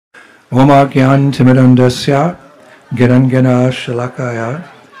Oma Gyan Timidandasya Girangana Shalakaya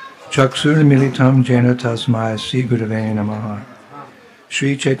Chakshur Militam Jena Tasmai Sri Gurave Namaha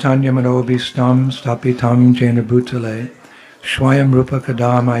Sri Chaitanya Manobhistam Stapitam Jena Bhutale Swayam Rupa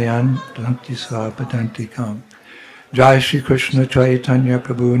Kadamayan Danti Svapadantikam Jai Shri Krishna Chaitanya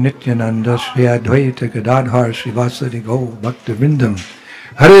Prabhu Nityananda Shri Advaita Gadadhar Shri Vasadi Go Bhakta Vrindam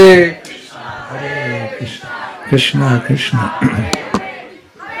Hare Krishna Krishna Krishna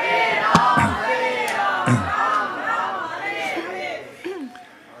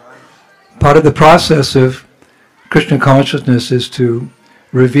Part of the process of Krishna consciousness is to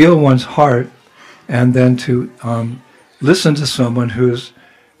reveal one's heart and then to listen to someone who's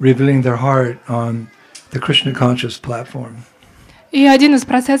revealing their heart on the Krishna conscious platform. И один из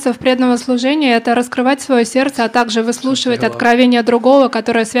процессов преданного служения — это раскрывать свое сердце, а также выслушивать откровение другого,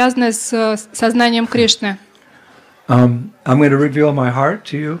 которое связано с сознанием Кришны. I'm going to reveal my heart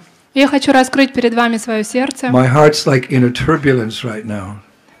to you. Я хочу раскрыть перед вами свое сердце. My heart's like in a turbulence right now.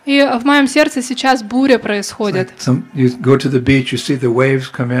 И в моем сердце сейчас буря происходит. You go to the beach, you see the waves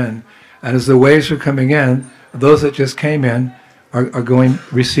come in, and as the waves are coming in, those that just came in are going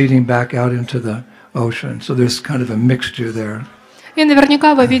receding back out into the ocean. So there's kind of a mixture there. И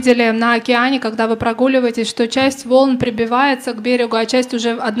наверняка вы видели на океане, когда вы прогуливаетесь, что часть волн прибивается к берегу, а часть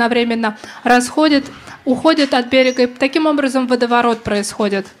уже одновременно уходит от берега, и таким образом водоворот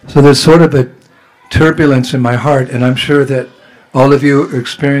происходит. So there's sort of a turbulence in my heart, and I'm sure that all of you are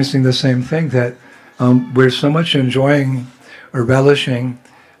experiencing the same thing, that we're so much enjoying or relishing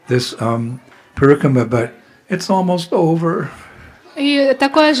this parikrama, but it's almost over. И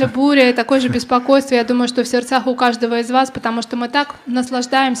такая же буря, и такое же беспокойство, я думаю, что в сердцах у каждого из вас, потому что мы так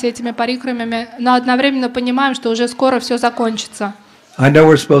наслаждаемся этими парикрамами, но одновременно понимаем, что уже скоро все закончится. I know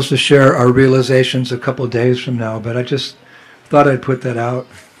we're supposed to share our realizations a couple days from now, but I just thought I'd put that out.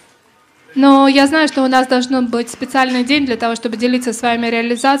 Но я знаю, что у нас должен быть специальный день для того, чтобы делиться своими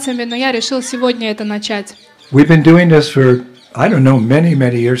реализациями, но я решил сегодня это начать. We've been doing this for, I don't know, many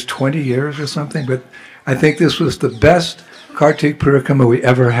years, 20 years or something, but I think this was the best Kartik Parikrama we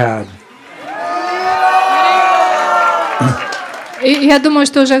ever had. И я думаю,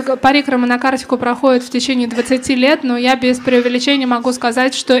 что уже парикрама на Картику проходит в течение 20 лет, но я без преувеличения могу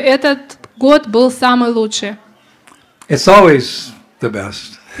сказать, что этот год был самый лучший. It's always the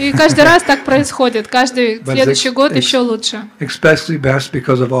best. И каждый раз так происходит, каждый следующий год еще лучше. Especially best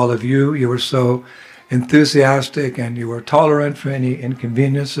because of all of you. You were so enthusiastic and you were tolerant for any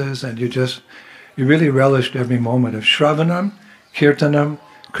inconveniences, and you really relished every moment of Shravanam, Kirtanam,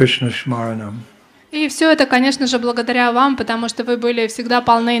 Krishna Shmaranam. И все это, конечно же, благодаря вам, потому что вы были всегда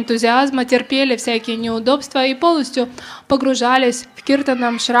полны энтузиазма, терпели всякие неудобства и полностью погружались в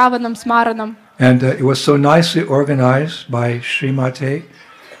Киртанам, Шраванам, Смаранам. And it was so nicely organized by Srimati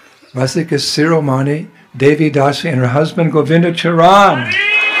Rasika Siromani Devi Dasi and her husband Govinda Charan.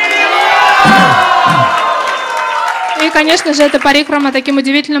 И, конечно же, эта парикрама таким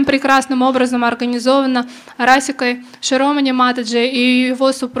удивительным, прекрасным образом организована Расикой Широмани Матаджи и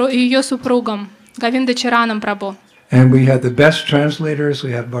ее супругом Говинда Чараном Прабху. And we had the best translators.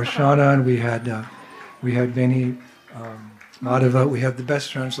 We had Varshana and we had Veni Madhava. We had the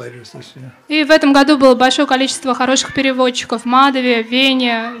best translators this year. И в этом году было большое количество хороших переводчиков: Мадхави,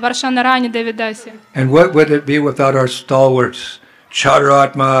 Вени, Варшана Рани, Девидаси. And what would it be without our stalwarts,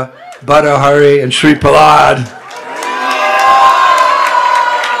 Charatma, Badahari, and Sri Prahlad?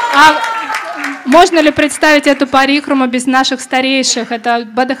 А можно ли представить эту парикраму без наших старейших? Это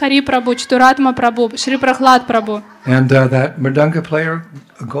Бадахари Прабху, Чатуратма Прабху, Шри Прахлад Прабху. And that Mridanga player,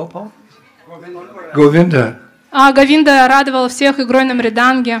 Gopal? Govinda. А Говинда радовал всех игрой на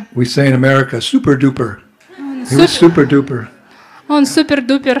мриданге. We say in America, super duper. He was super duper. Он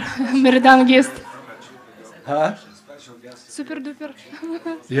супер-дупер мридангист. Huh? Супер-дупер.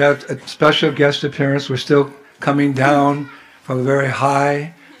 Yeah, a special guest appearance. We're still coming down from a very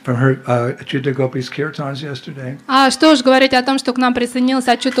high from her Achyuta Gopi's kirtans yesterday. А что уж говорить о том, что к нам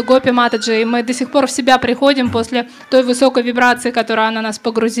присоединился Achyuta Гопи Матаджи, и мы до сих пор в себя приходим после той высокой вибрации, которая она нас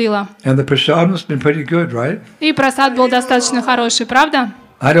погрузила. And the prasad has been pretty good, right? И просад был достаточно хороший, правда?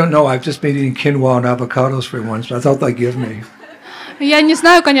 I don't know. I've just been eating quinoa and avocados for once, but I thought they'd give me. Я не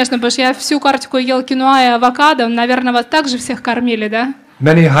знаю, конечно, потому что я всю картику ел киноа и авокадо. Наверное, вас также всех кормили, да?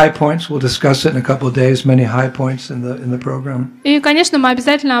 Many high points. We'll discuss it in a couple of days. Many high points in the program. И, конечно, мы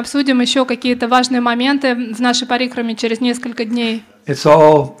обязательно обсудим еще какие-то важные моменты в нашей парикраме через несколько дней. It's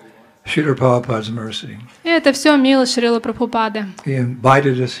all Srila Prabhupada's mercy. И это все милость Шрилы Прабхупады. He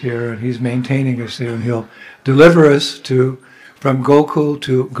invited us here, and He's maintaining us here, and He'll deliver us from Gokul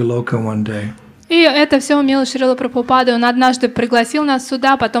to Goloka one day. И это все милость Шрилы Прабхупады. Он однажды пригласил нас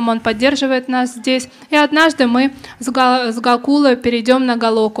сюда, потом он поддерживает нас здесь. И однажды мы с Гакулы перейдем на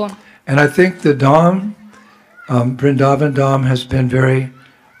Галоку. And I think the Dham, Vrindavan Dham, has been very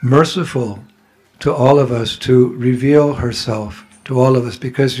merciful to all of us to reveal herself to all of us,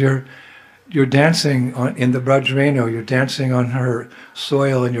 because you're dancing in the Brajreno, you're dancing on her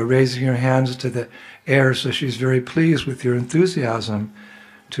soil, and you're raising your hands to the air. So she's very pleased with your enthusiasm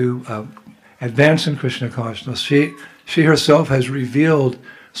to advance in Krishna consciousness. She herself has revealed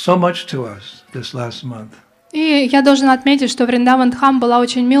so much to us this last month. И я должен отметить, что Вриндаван Дхам была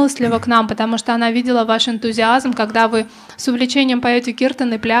очень милостлива к нам, потому что она видела ваш энтузиазм, когда вы с увлечением поете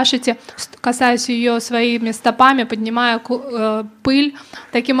киртаны, пляшете, касаясь ее своими стопами, поднимая пыль.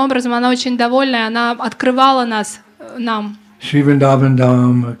 Таким образом, она очень довольна, и она открывала нам. Shri Vrindavan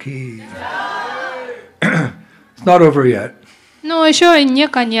Dham ki. It's not over yet. Но еще не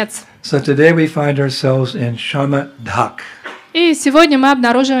конец. So today we find ourselves in Shyamadhak. И сегодня мы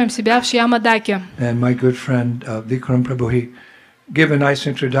обнаруживаем себя в Шьямадаке. And my good friend Vikram Prabhu, he gave a nice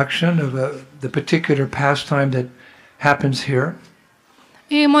introduction of the particular pastime that happens here.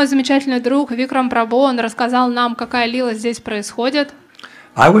 И мой замечательный друг Викрам Прабху, он рассказал нам, какая лила здесь происходит.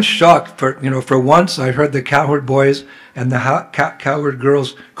 I was shocked for once I heard the cowherd boys and the cowherd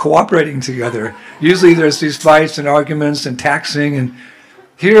girls cooperating together. Usually there's these fights and arguments and taxing, and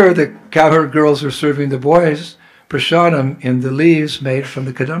here the cowherd girls are serving the boys prasadam in the leaves made from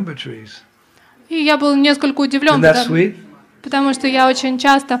the kadamba trees. И я был несколько удивлен, потому что я очень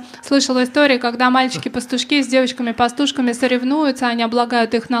часто слышала истории, когда мальчики-пастушки с девочками-пастушками соревнуются, они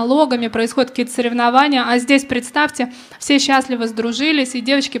облагают их налогами, происходят какие-то соревнования, а здесь, представьте, все счастливо сдружились, и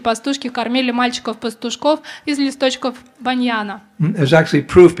девочки-пастушки кормили мальчиков-пастушков из листочков баньяна. There's actually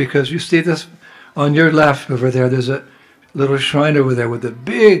proof, because you see this on your left over there, there's a little shrine over there with a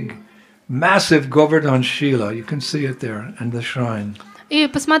big massive Govardhan Shila. You can see it there in the shrine. И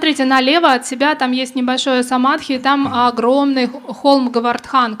посмотрите налево от себя, там есть небольшое самадхи, и там огромный холм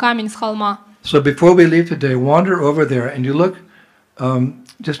Гавардхан, камень с холма. So before we leave today, wander over there, and you look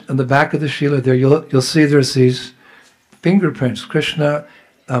just on the back of the Shila there. You'll see there's these fingerprints. Krishna,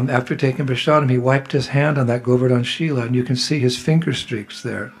 after taking prasadam, he wiped his hand on that Govardhan Shila, and you can see his finger streaks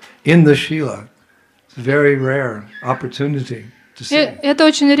there in the Shila. It's a very rare opportunity. Это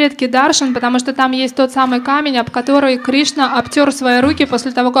очень редкий даршан, потому что там есть тот самый камень, об который Кришна обтер свои руки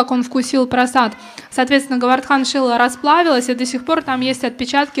после того, как он вкусил прасад. Соответственно, Гавардхан Шила расплавилась, и до сих пор там есть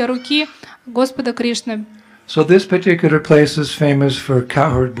отпечатки руки Господа Кришны. So this particular place is famous for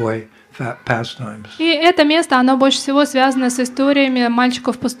cowherd boy pastimes. И это место, оно больше всего связано с историями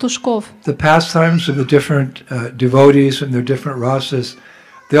мальчиков-пастушков. The pastimes of the different devotees and their different rasas,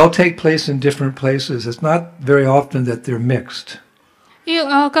 they all take place in different places. It's not very often that they're mixed. И,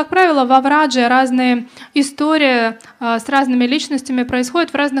 как правило, во Врадже разные истории с разными личностями происходят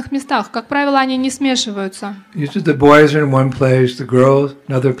в разных местах. Как правило, они не смешиваются. Usually the boys are in one place, the girls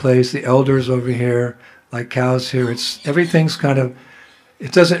another place, the elders over here, like cows here. Everything's kind of,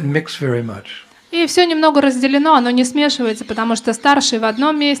 it doesn't mix very much. И все немного разделено, оно не смешивается, потому что старшие в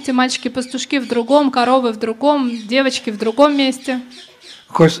одном месте, мальчики-пастушки в другом, коровы в другом, девочки в другом месте.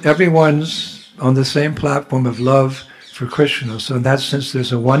 Of course, everyone's on the same platform of love for Krishna. So in that sense,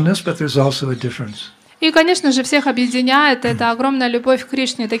 there's a oneness, but there's also a difference. И, конечно же, всех объединяет эта огромная любовь к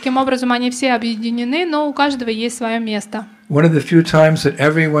Кришне. Таким образом, они все объединены, но у каждого есть свое место. One of the few times that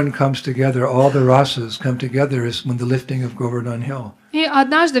everyone comes together, all the rasas come together, is when the lifting of Govardhan Hill. И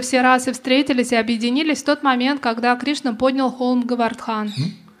однажды все расы встретились и объединились в тот момент, когда Кришна поднял холм Гавардхан.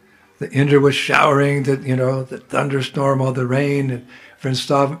 The Indra was showering, the thunderstorm, all the rain, and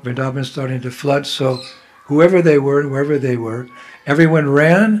Vrindavan starting to flood. So whoever they were, everyone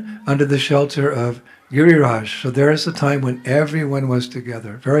ran under the shelter of Giriraj. So there is a time when everyone was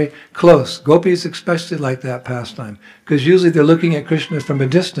together, very close. Gopis especially like that pastime, because usually they're looking at Krishna from a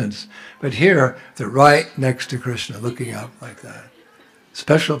distance, but here they're right next to Krishna, looking up like that.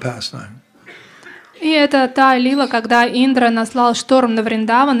 Special pastime. И это та лила, когда Индра наслал шторм на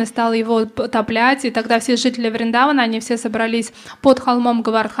Вриндаван и стал его потоплять, и тогда все жители Вриндавана, они все собрались под холмом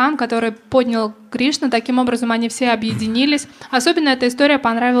Гавардхан, который поднял Кришна. Таким образом, они все объединились. Особенно эта история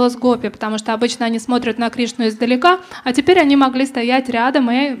понравилась Гопи, потому что обычно они смотрят на Кришну издалека, а теперь они могли стоять рядом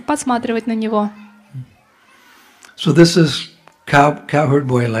и посматривать на него. So this is cowherd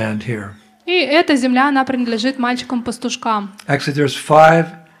boy land here. И эта земля, она принадлежит мальчикам-пастушкам. Actually, there's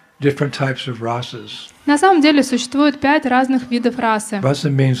 5 different types of rasas. На самом деле существует 5 разных видов расы. Rasa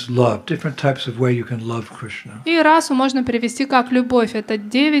means love, different types of way you can love Krishna. И расу можно перевести как любовь. Это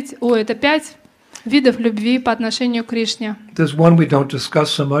 5 видов любви по отношению к Кришне. There's one we don't discuss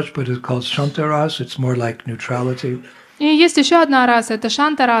so much, but it's called Shantaras. It's more like neutrality. И есть еще одна раса, это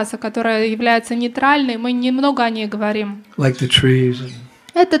шанта-раса, которая является нейтральной, мы немного о ней говорим. Like the trees and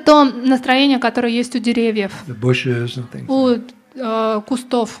Это то настроение, которое есть у деревьев, the bushes and things. у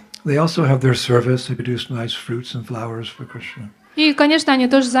кустов. They also have their service. They produce nice fruits and flowers for Krishna. И, конечно, они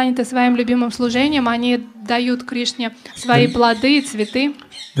тоже заняты своим любимым служением, они дают Кришне свои плоды и цветы.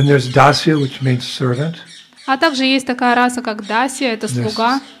 Then there's Dasya, which means servant. А также есть такая раса, как Дасия, это There's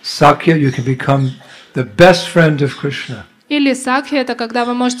слуга. Sakya, you can become the best friend of Krishna. Или Сакхи, это когда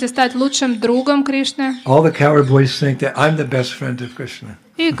вы можете стать лучшим другом Кришны. All the cowherd boys think that I'm the best friend of Krishna.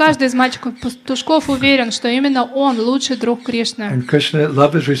 И каждый из мальчиков-пастушков уверен, что именно он лучший друг Кришны. And Krishna,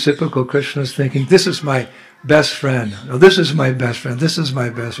 love is reciprocal. Krishna is thinking, this is my best friend. No, this is my best friend. This is my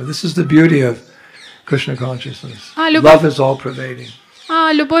best friend. This is the beauty of Krishna consciousness. Love is all pervading.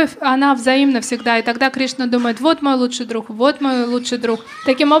 А любовь, она взаимна всегда. И тогда Кришна думает, вот мой лучший друг, вот мой лучший друг.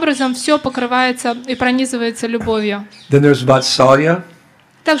 Таким образом, все покрывается и пронизывается любовью. Then there's Vatsalya.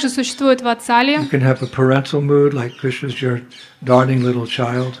 Также существует ватсалья. You can have a parental mood, like Krishna's your darling little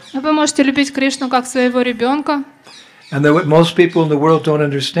child. Вы можете любить Кришну как своего ребенка. And then what most people in the world don't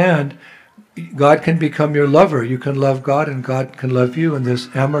understand, God can become your lover. You can love God and God can love you in this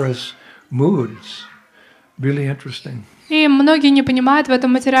amorous mood. It's really interesting. И многие не понимают в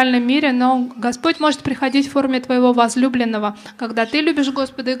этом материальном мире, но Господь может приходить в форме твоего возлюбленного, когда ты любишь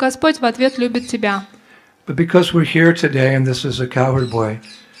Господа, и Господь в ответ любит тебя. But because we're here today, and this is a cowherd boy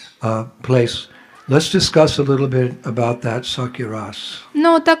place, let's discuss a little bit about that Sakya-ras.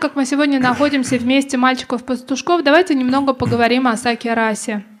 Но так как мы сегодня находимся вместе мальчиков-пастушков, давайте немного поговорим о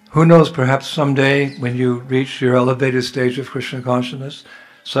Сакья-расе. Who knows, perhaps someday when you reach your elevated stage of Krishna consciousness,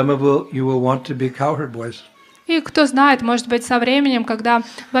 some of you will want to be cowherd boys. И кто знает, может быть, со временем, когда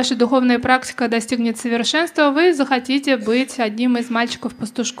ваша духовная практика достигнет совершенства, вы захотите быть одним из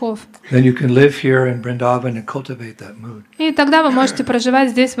мальчиков-пастушков. Then you can live here in Vrindavan and cultivate that mood. И тогда вы можете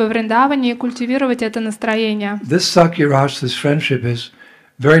проживать здесь, во Вриндаване, и культивировать это настроение. This Sakya-ras, this friendship, is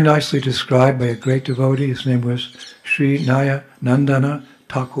very nicely described by a great devotee. His name was Sri Nandana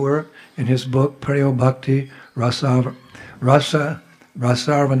Thakur in his book Preyo Bhakti Rasarvana.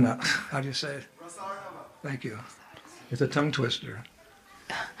 How do you say it? Thank you. It's a tongue twister.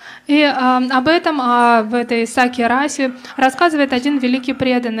 И об этом, в этой Сакья-расе, рассказывает один великий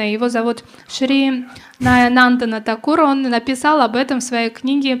преданный. Его зовут Шри Нандана Такур. Он написал об этом в своей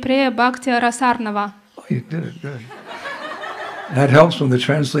книге «Прея Бхакти Расарнава». Oh, you did it good. That helps when the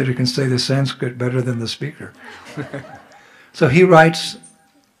translator can say the Sanskrit better than the speaker. So he writes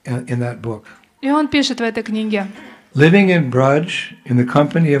in that book. И он пишет в этой книге. Living in Braj, in the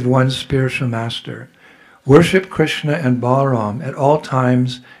company of one's spiritual master, worship Krishna and Balaram at all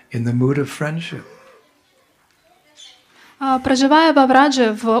times in the mood of friendship. Проживая во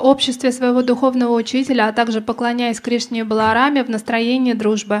Врадже в обществе своего духовного учителя, а также поклоняясь Кришне и Балараме в настроении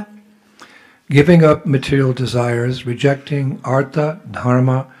дружбы. Giving up material desires, rejecting artha,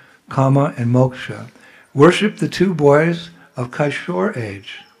 dharma, kama, and moksha, worship the two boys of Kashur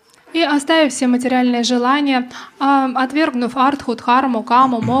age. И оставив все материальные желания, отвергнув артху, дхарму,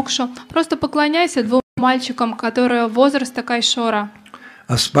 каму, мокшу, просто поклоняйся двум мальчикам, которые возраста Кайшора.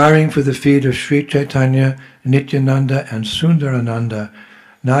 Aspiring for the feet of Sri Chaitanya, Nityananda, and Sundarananda,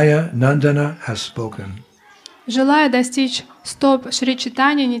 Naya Nandana has spoken. Желая достичь стоп Шри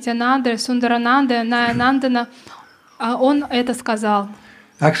Чайтаньи, Нитянанды, Сундарананды, Ная Нандана, он это сказал.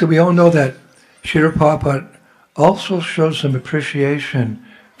 Actually, we all know that Srila Prabhupada also shows some appreciation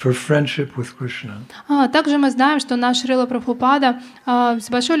for friendship with Krishna. Также мы знаем, что наш Шрила Прабхупада с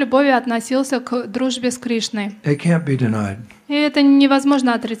большой любовью относился к дружбе с Кришной. It can't be denied. И это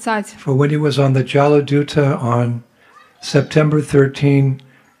невозможно отрицать. For when he was on the Jaladuta on September 13,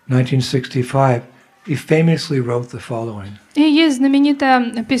 1965, he famously wrote the following. И есть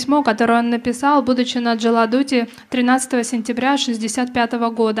знаменитое письмо, которое он написал, будучи на Джаладуте 13 сентября 1965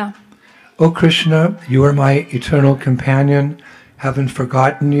 года. O Krishna, you are my eternal companion. Haven't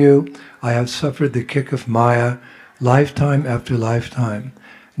forgotten you. I have suffered the kick of Maya, lifetime after lifetime.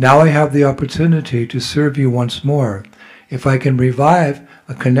 Now I have the opportunity to serve you once more. If I can revive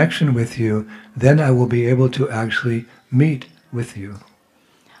a connection with you, then I will be able to actually meet with you.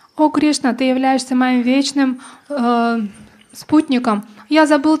 О, Кришна, ты являешься моим вечным спутником. Я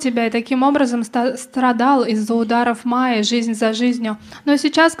забыл тебя и таким образом страдал из-за ударов Майи, жизнь за жизнью. Но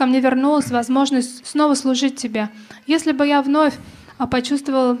сейчас ко мне вернулась возможность снова служить тебе. Если бы я вновь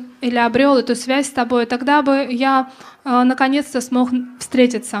почувствовал или обрел эту связь с тобой, тогда бы я наконец-то смог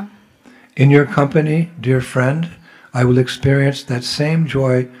встретиться. In your company, dear friend, I will experience that same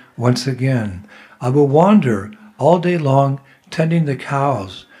joy once again. I will wander all day long, tending the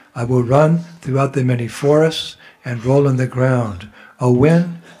cows. I will run throughout the many forests and roll on the ground. Oh,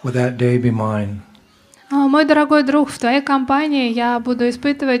 when will that day be mine? Мой дорогой друг, в твоей компании я буду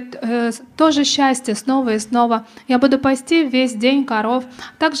испытывать то же счастье снова и снова. Я буду пасти весь день коров.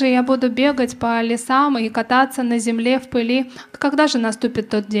 Также я буду бегать по лесам и кататься на земле в пыли. Когда же наступит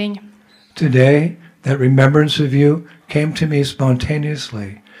тот день? Today, that remembrance of you came to me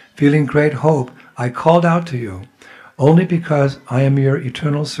spontaneously. Feeling great hope, I called out to you. Only because I am your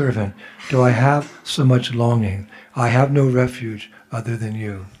eternal servant do I have so much longing. I have no refuge other than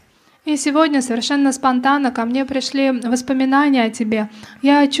you. И сегодня совершенно спонтанно ко мне пришли воспоминания о тебе.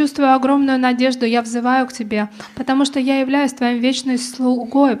 Я чувствую огромную надежду, я взываю к тебе, потому что я являюсь твоим вечным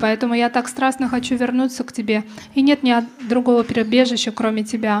слугой, поэтому я так страстно хочу вернуться к тебе. И нет ни другого прибежища, кроме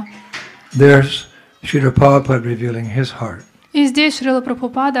тебя. There's Srila Prabhupada revealing his heart. И здесь Шрила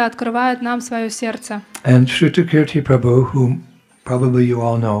Прабхупада открывает нам свое сердце. And Shrutakirti Prabhu, whom probably you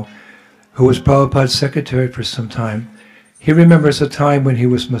all know, who was Prabhupada's secretary for some time, he remembers a time when he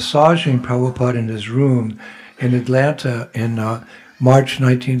was massaging Prabhupada in his room in Atlanta in March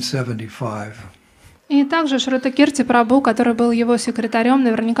 1975. И также Шрута Кирти Прабху, который был его секретарем,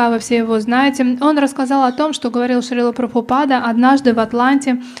 наверняка вы все его знаете, он рассказал о том, что говорил Шрила Прабхупада однажды в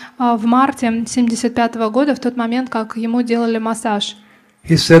Атланте в марте 1975 года, в тот момент, как ему делали массаж.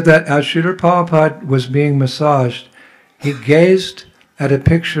 He said that as Srila Prabhupada was being massaged, he gazed at a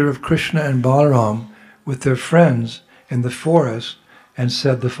picture of Krishna and Balaram with their friends in the forest and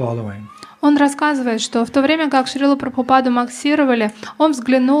said the following. Он рассказывает, что в то время, как Шрилу Прабхупаду массировали, он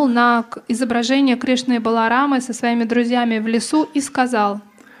взглянул на изображение Кришны и Баларамы со своими друзьями в лесу и сказал: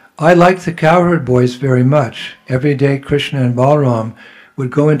 I liked the cowherd boys very much. Every day Krishna and Balaram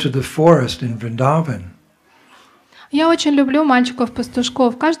would go into the forest in Vrindavan. Я очень люблю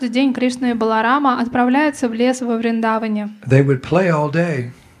мальчиков-пастушков. Каждый день Кришна и Баларама отправляются в лес во Вриндаване. They would play all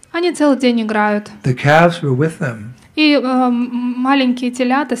day. Они целый день играют. The calves were with them. И маленькие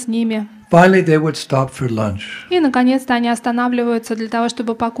телята с ними. Finally, they would stop for lunch. И, наконец-то, они останавливаются для того,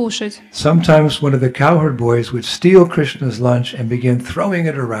 чтобы покушать. Sometimes one of the cowherd boys would steal Krishna's lunch and begin throwing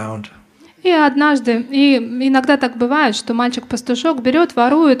it around. И однажды, и иногда так бывает, что мальчик-пастушок берет,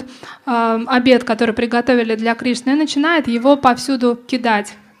 ворует обед, который приготовили для Кришны, и начинает его повсюду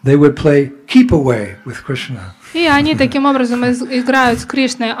кидать. They would play keep away with Krishna. И они таким образом играют с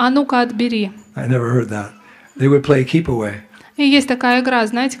Кришной. А ну-ка, отбери. I never heard that. They would play keep away. И есть такая игра,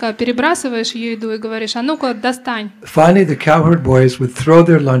 знаете, когда перебрасываешь еду и говоришь: а ну-ка, достань. Finally, the cowherd boys would throw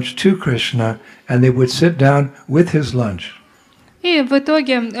their lunch to Krishna, and they would sit down with his lunch. И в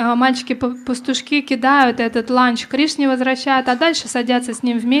итоге мальчики-пастушки кидают этот ланч Кришне, возвращают, а дальше садятся с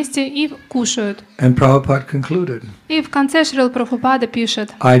ним вместе и кушают. And Prabhupada concluded. И в конце Шрила Прабхупада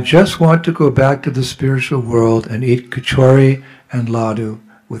пишет: I just want to go back to the spiritual world and eat kachori and laddu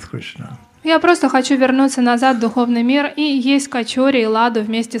with Krishna. Я просто хочу вернуться назад в духовный мир и есть качори и ладу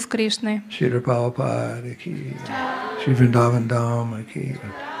вместе с Кришной. Srila Prabhupada ki, Sri Vrindavan Dham ki.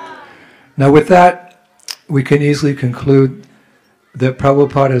 Now with that, we can easily conclude that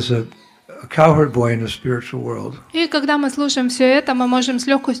Prabhupada is a cowherd boy in the spiritual world. И когда мы слушаем все это, мы можем с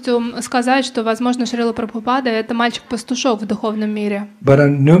легкостью сказать, что, возможно, Шрила Прабхупада — это мальчик-пастушок в духовном мире. But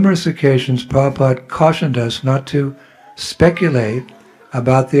on numerous occasions, Prabhupada cautioned us not to speculate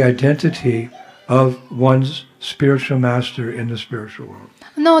about the identity of one's spiritual master in the spiritual world.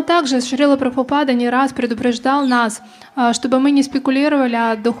 Но также Шрила Прабхупада не раз предупреждал нас, чтобы мы не спекулировали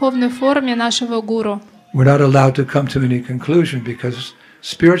о духовной форме нашего гуру. We're not allowed to come to any conclusion because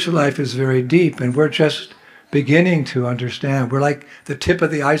spiritual life is very deep and we're just beginning to understand. We're like the tip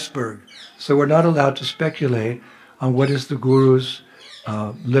of the iceberg. So we're not allowed to speculate on what is the Guru's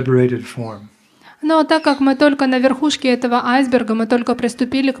liberated form. Но так как мы только на верхушке этого айсберга, мы только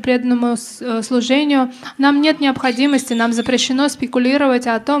приступили к преданному служению, нам нет необходимости, нам запрещено спекулировать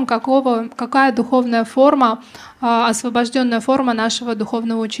о том, какая духовная форма, освобожденная форма нашего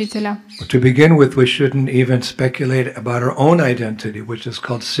духовного учителя. To begin with, we shouldn't even speculate about our own identity, which is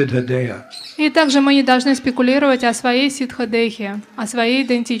called Siddhadeha. И также мы не должны спекулировать о своей сиддхадехе, о своей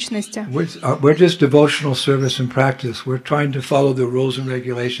идентичности. We're just devotional service and practice. We're trying to follow the rules and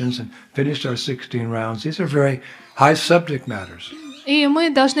regulations and finish our 16 rounds. These are very high subject matters. И мы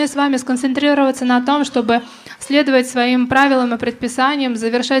должны с вами сконцентрироваться на том, чтобы следовать своим правилам и предписаниям,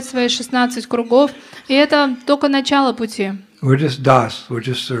 завершать свои 16 кругов. И это только начало пути. We're just das, we're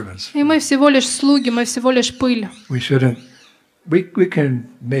just servants. И мы всего лишь слуги, мы всего лишь пыль. We shouldn't. We can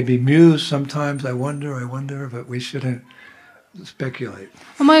maybe muse sometimes. I wonder, but we shouldn't speculate.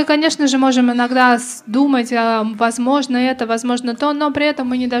 Мы, конечно же, можем иногда думать, возможно это, возможно то, но при этом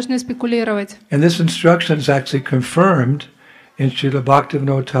мы не должны спекулировать. And this instruction is actually confirmed in Srila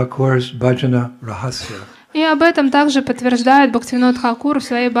Bhaktivinoda Thakur's Bhajana Rahasya. И об этом также подтверждает Бхактивинод Thakур в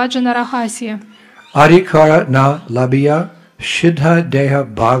своей Баджана Рахасии. Adhikara na labhya siddha deha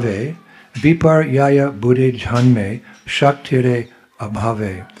bhave vipar yaya buddhe janme shaktire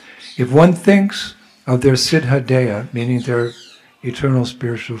abhave. If one thinks of their siddha deha, meaning their eternal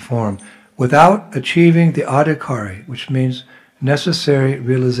spiritual form, without achieving the adhikari, which means necessary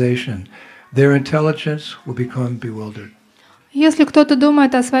realization, their intelligence will become bewildered. Если кто-то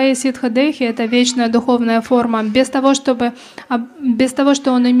думает о своей ситха-дехе, это вечная духовная форма, без того,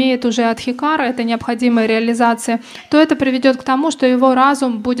 что он имеет уже адхикара, это необходимая реализация, то это приведет к тому, что его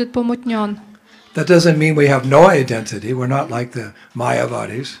разум будет помутнен. That doesn't mean we have no identity. We're not like the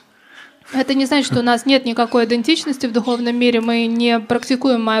Mayavadis. Это не значит, что у нас нет никакой идентичности в духовном мире, мы не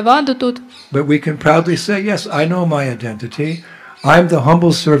практикуем майаваду тут. But we can proudly say, yes, I know my identity. I'm the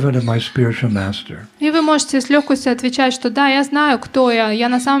humble servant of my spiritual master. И вы можете с легкостью отвечать, что да, я знаю, кто я. Я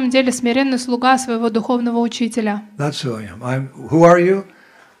на самом деле смиренный слуга своего духовного учителя. That's who I am. Who are you?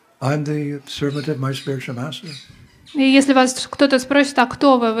 I'm the servant of my spiritual master. И если вас кто-то спросит, а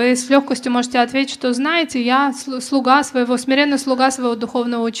кто вы, вы с легкостью можете ответить, что знаете, я слуга своего, смиренный слуга своего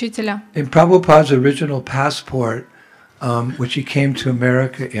духовного учителя. In Prabhupada's original passport, which he came to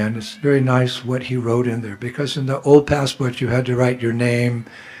America in, it's very nice what he wrote in there, because in the old passport you had to write your name,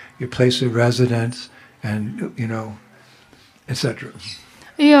 your place of residence, and, etc.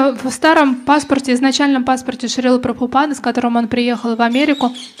 И в старом паспорте, изначальном паспорте Шрилы Прабхупады, с которым он приехал в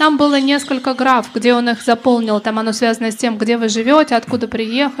Америку, там было несколько граф, где он их заполнил. Там оно связано с тем, где вы живете, откуда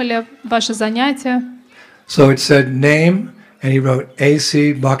приехали, ваши занятия. So it said name, and he wrote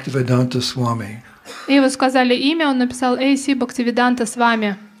A.C. Bhaktivedanta Swami. И вы сказали имя, он написал A.C. Бхактивиданта с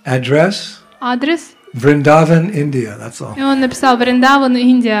вами. Address? Адрес? Vrindavan, India, that's all. И он написал Вриндаван,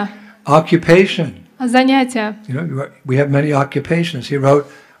 Индия. Occupation. Занятия. We have many occupations. He wrote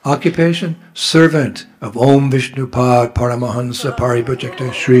occupation, servant of Om Vishnupad Paramahansa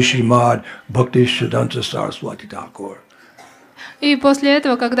Paribhajita Sri Srimad Bhakti Siddhanta Saraswati Thakur. И после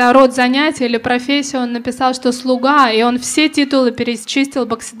этого, когда род занятия или профессия, он написал, что слуга, и он все титулы перечислил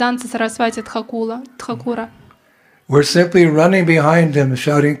Бхактисиданта Сарасвати Тхакура. We're simply running behind him,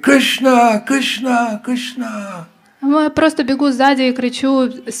 shouting, Krishna, Krishna, Krishna. Я просто бегу сзади и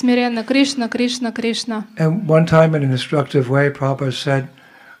кричу смиренно Кришна, Кришна, Кришна. And one time in an instructive way, Prabhupada said,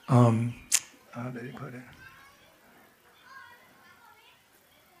 how did he put it?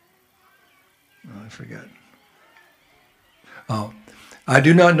 I forget. I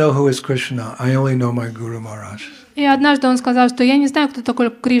do not know who is Krishna. I only know my Guru Maharaj. И однажды он сказал, что я не знаю, кто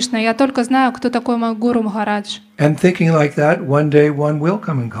такой Кришна, я только знаю, кто такой мой Гуру Махарадж. And thinking like that, one day one will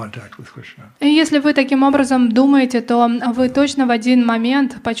come in contact with Krishna. И если вы таким образом думаете, то вы точно в один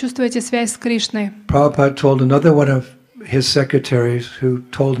момент почувствуете связь с Кришной. Prabhupada told another one of his secretaries who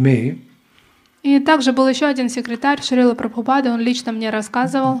told me И также был еще один секретарь Шрилы Прабхупады, он лично мне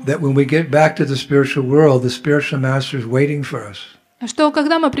рассказывал, that when we get back to the spiritual world, the spiritual master is waiting for us. что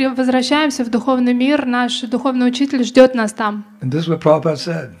когда мы возвращаемся в духовный мир, наш духовный учитель ждет нас там. And this is what Prabhupada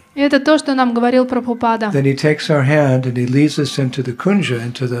said. И это то, что нам говорил Прабхупада. Then he takes our hand and he leads us into the kunja,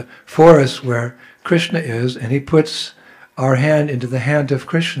 into the forest where Krishna is, and he puts our hand into the hand of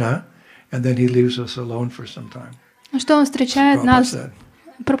Krishna, and then he leaves us alone for some time. Что он встречает нас,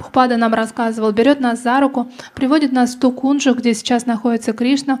 Прабхупада нам рассказывал, берет нас за руку, приводит нас в ту кунджу, где сейчас находится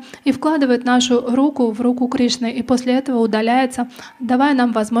Кришна, и вкладывает нашу руку в руку Кришны, и после этого удаляется, давая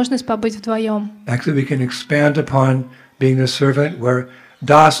нам возможность побыть вдвоем. Actually, we can expand upon being a servant where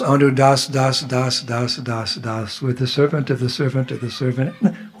das anu das das das das das das, with the servant of the servant of the servant.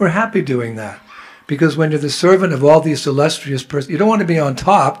 We're happy doing that. Because when you're the servant of all these illustrious persons, you don't want to be on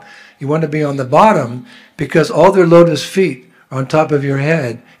top, you want to be on the bottom, because all their lotus feet on top of your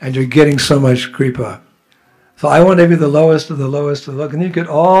head, and you're getting so much kripa. So I want to be the lowest of the lowest of the low. And you get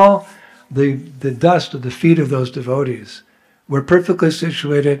all the dust of the feet of those devotees. We're perfectly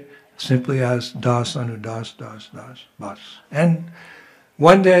situated simply as das anu das das das bas. And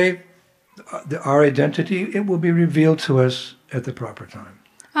one day, our identity, it will be revealed to us at the proper time.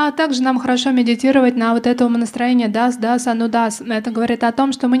 А также нам хорошо медитировать на вот это настроение дас, дас, ану дас. Это говорит о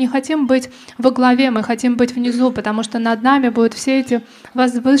том, что мы не хотим быть во главе, мы хотим быть внизу, потому что над нами будут все эти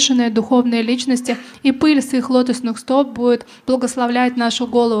возвышенные духовные личности, и пыль с их лотосных стоп будет благословлять нашу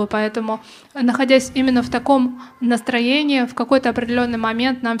голову. Поэтому, находясь именно в таком настроении, в какой-то определенный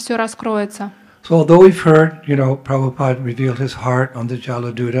момент нам все раскроется. So although we've heard, Prabhupada revealed his heart on the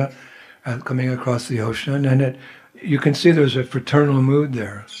Jaladuta coming across the ocean, and you can see there's a fraternal mood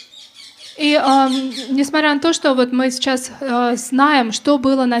there. И несмотря на то, что вот мы сейчас знаем, что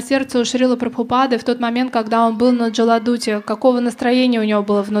было на сердце у Шрилы Прабхупады в тот момент, когда он был на Джаладуте, какого настроения у него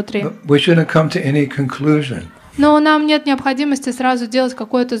было внутри. We shouldn't come to any conclusion. Но нам нет необходимости сразу делать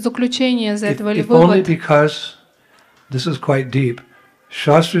какое-то заключение из этого или If only вывод. because, this is quite deep,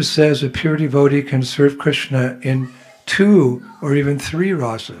 Shastra says a pure devotee can serve Krishna in 2 or even 3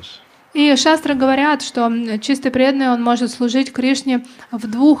 rasas. И шастры говорят, что чистый преданный, он может служить Кришне в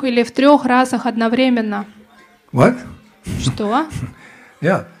 2 или в 3 расах одновременно. What? Что?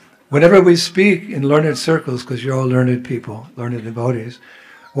 Yeah. Whenever we speak in learned circles, because you're all learned people, learned devotees,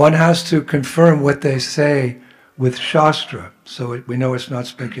 one has to confirm what they say with Shastra, so we know it's not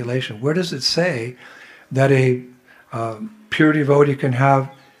speculation. Where does it say that a pure devotee can have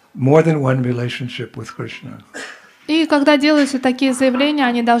more than one relationship with Krishna? И когда делаются такие заявления,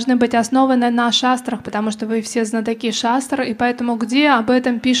 они должны быть основаны на шастрах, потому что вы все знатоки шастр, и поэтому где об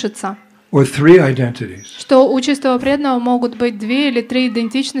этом пишется? Or 3 identities. Что у чистого преданного могут быть 2 или 3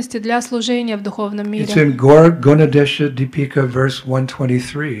 идентичности для служения в духовном It's мире. in Gaur Gunadesha Deepika verse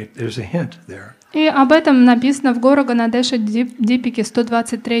 123. There's a hint there. И об этом написано в Гора Ганадеша Дипике,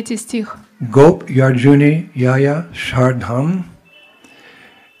 123 стих. Gop Yarjuni Yaya Shardham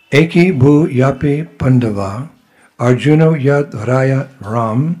Eki Bu Yapi Pandava Arjuna Yad Raya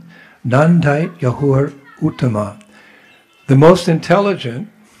Ram Nandai Yahur Uttama. The most intelligent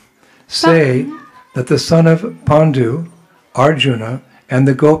say that the son of Pandu, Arjuna, and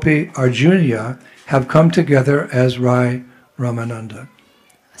the Gopi Arjunya have come together as Rai Ramananda.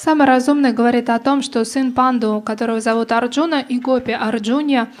 Самый разумный говорит о том, что сын Панду, которого зовут Арджуна, и Гопи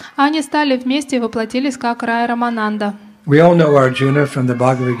Арджунья, они стали вместе и воплотились как Рай Рамананда. We all know Arjuna from the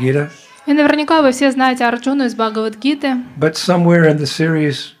Bhagavad Gita. И наверняка вы все знаете Арджуну из Бхагавад-гиты. But somewhere in the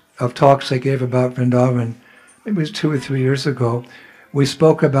series of talks I gave about Vrindavan, it was 2 or 3 years ago, we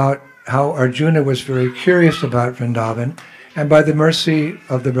spoke about how Arjuna was very curious about Vrindavan, and by the mercy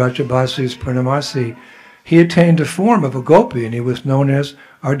of the Brajabasi's Purnamasi, he attained a form of a gopi, and he was known as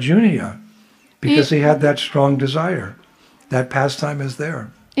Arjunia, because he had that strong desire. That pastime is there.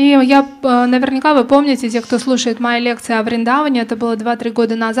 И наверняка вы помните, те, кто слушает мои лекции о Вриндаване, это было 2-3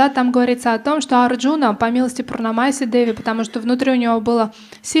 года назад, там говорится о том, что Арджуна, по милости Пурнамаси Деви, потому что внутри у него было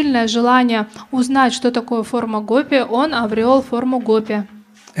сильное желание узнать, что такое форма гопи, он обрел форму гопи.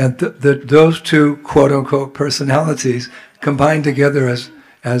 And those two quote-unquote personalities combined together as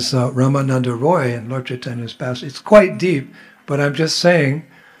Ramananda Roy and Lord Chaitanya's past. It's quite deep, but I'm just saying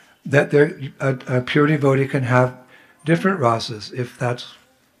that a pure devotee can have different rasas if that's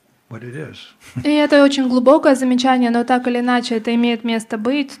what it is. И это очень глубокое замечание, но так или иначе это имеет место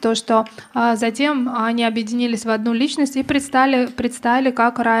быть, то, что затем они объединились в одну личность и предстали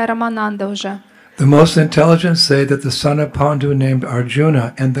как Рай Рамананда уже. The most intelligent say that the son of Pandu named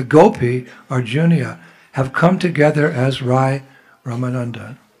Arjuna and the Gopi, Arjunia, have come together as Rai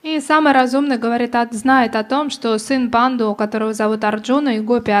Ramananda. И самый разумный знает о том, что сын Панду, которого зовут Арджуна, и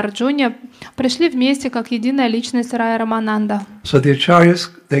Гопи Арджуня пришли вместе как единая личность Рая Рамананда. So the acharyas,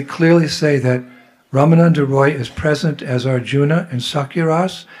 they clearly say that Ramananda Roy is present as Arjuna in Sakya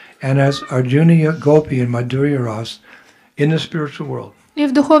Ras and as Arjunia Gopi in Madhurya Ras in the spiritual world. И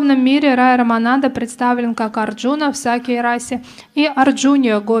в духовном мире Рай Рамананда представлен как Арджуна в Сакья расе и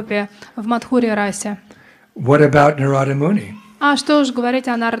Арджуния Гопи в Мадхурья расе. What about Narada Muni? А что уж говорить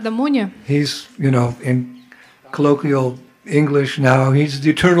о Нарада Муни? He's, in colloquial English now, he's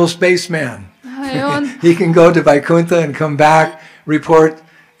the eternal spaceman. He can go to Vaikuntha and come back, report,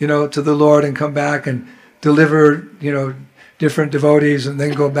 to the Lord and come back and deliver, different devotees and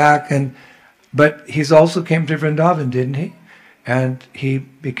then go back. But he's also came to Vrindavan, didn't he? And he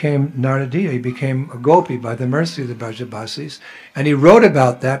became Naradiya, he became a gopi by the mercy of the Brajabasis. And he wrote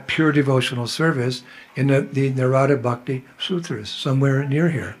about that pure devotional service in the Narada Bhakti Sutras, somewhere near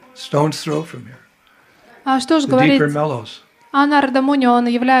here, stone's throw from here. А что ж The говорить? deeper mellows. А Нарада Муни, он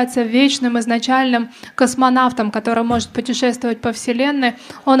является вечным изначальным космонавтом, который может путешествовать по Вселенной.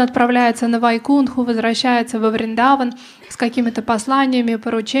 Он отправляется на Вайкунтху, возвращается во Вриндаван с какими-то посланиями,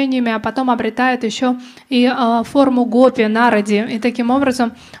 поручениями, а потом обретает еще и форму гопи, Наради. И таким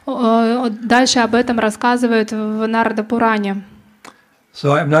образом дальше об этом рассказывают в Нарада Пуране.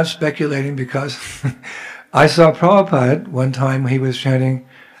 So I'm not speculating because I saw Prabhupada one time, he was chanting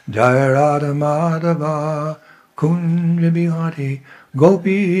Jaya Radha Madhava Kunja Bihari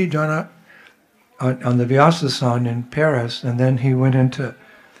Gopi Jana on the Vyasa in Paris, and then he went into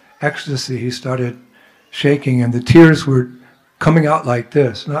ecstasy. He started shaking, and the tears were coming out like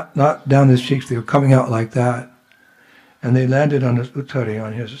this, not down his cheeks, they were coming out like that. And they landed on his uttari,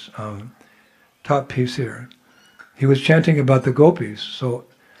 on his top piece here. he was chanting about the gopis. So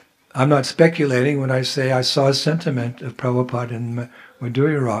I'm not speculating when I say I saw a sentiment of Prabhupada in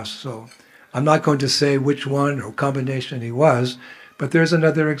Madhurya Ras. So I'm not going to say which one or combination he was, but there's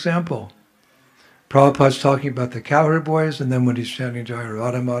another example. Prabhupada's talking about the cowherd boys, and then when he's chanting Jaya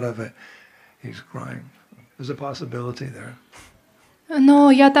Radha Madhava, he's crying. There's a possibility there.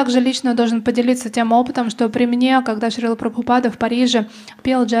 Но я также лично должен поделиться тем опытом, что при мне, когда Шрила Прабхупада в Париже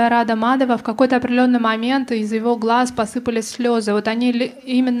пел Джая Рада Мадхава, в какой-то определенный момент из его глаз посыпались слезы. Вот они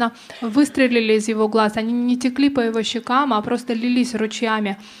именно выстрелили из его глаз, они не текли по его щекам, а просто лились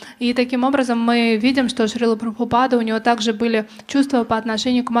ручьями. И таким образом мы видим, что Шрила Прабхупада, у него также были чувства по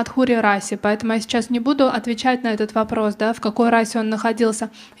отношению к Мадхури расе. Поэтому я сейчас не буду отвечать на этот вопрос, да, в какой расе он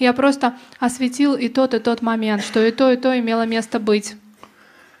находился. Я просто осветил и тот момент, что и то имело место быть.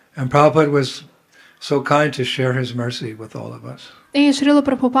 And Prabhupada was so kind to share his mercy with all of us. И Шрила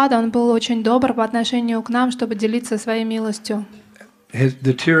Прабхупада, он был очень добр по отношению к нам, чтобы делиться своей милостью.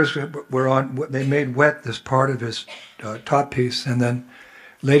 The tears were on, they made wet this part of his top piece, and then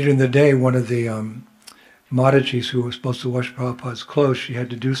later in the day, one of the Madhajis who was supposed to wash Prabhupada's clothes, she had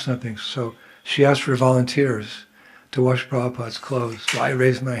to do something, so she asked for volunteers to wash Prabhupada's clothes. So I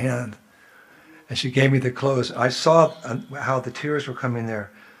raised my hand, and she gave me the clothes. I saw how the tears were coming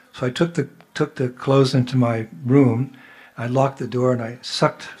there. So I took the clothes into my room, I locked the door, and I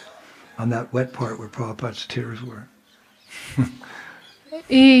sucked on that wet part where Prabhupada's tears were.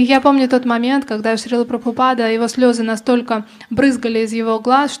 И я помню тот момент, когда Шрила Прабхупада, его слезы настолько брызгали из его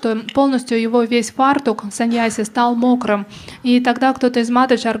глаз, что полностью его весь фартук саньяси стал мокрым. И тогда кто-то из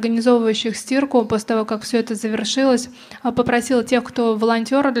матаджи, организовывающих стирку, после того, как все это завершилось, попросил тех, кто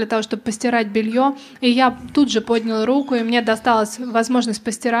волонтеры, для того, чтобы постирать белье. И я тут же поднял руку, и мне досталась возможность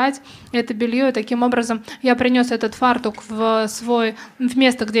постирать это белье. И таким образом я принес этот фартук в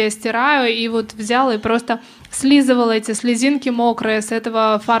место, где я стираю, и вот взял и просто слизывал эти слезинки мокрые с этого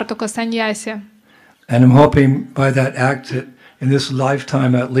фартука саньяси. And I'm hoping by that act that in this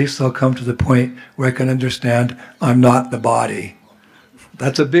lifetime at least I'll come to the point where I can understand I'm not the body.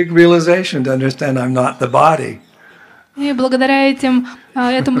 That's a big realization to understand I'm not the body. И благодаря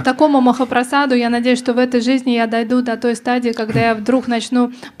этому такому махапрасаду я надеюсь, что в этой жизни я дойду до той стадии, когда я вдруг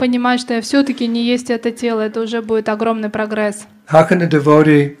начну понимать, что я все-таки не есть это тело. Это уже будет огромный прогресс. How can a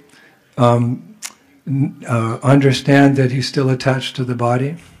devotee understand that he's still attached to the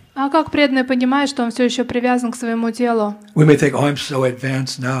body? А как преданный понимает, что он все еще привязан к своему телу? We may think, oh, I'm so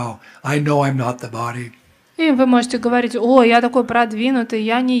advanced now. I know I'm not the body. И вы можете говорить, о, я такой продвинутый,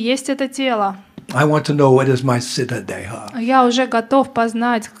 я не есть это тело. I want to know what is my siddha deha. Я уже готов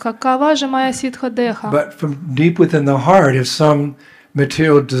познать, какова же моя ситха деха. But from deep within the heart, if some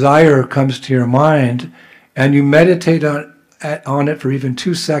material desire comes to your mind and you meditate on it for even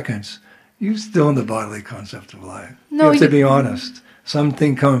 2 seconds, you're still in the bodily concept of life. No, you have to be honest.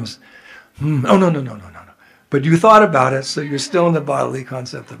 Something comes, oh, no. But you thought about it, so you're still in the bodily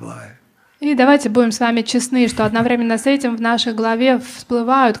concept of life. И давайте будем с вами честны, что одновременно с этим в нашей голове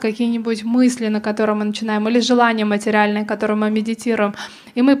всплывают какие-нибудь мысли, на которые мы начинаем, или желания материальные, которые мы медитируем.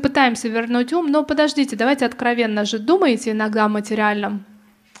 И мы пытаемся вернуть ум, но подождите, давайте откровенно же думаете иногда о материальном.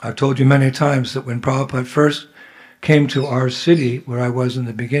 I've told you many times that when Prabhupada first came to our city, where I was in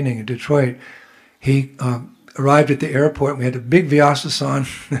the beginning, in Detroit, he arrived at the airport, and we had a big Vyasasan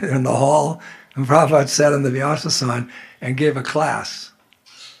in the hall, and Prabhupada sat on the Vyasasan and gave a class.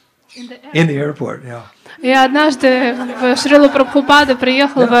 In the airport, yeah. И однажды Шрила Прабхупада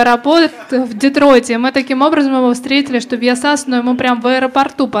приехал в аэропорт в Детройте, и мы таким образом его встретили, что Вьясасану ему прям в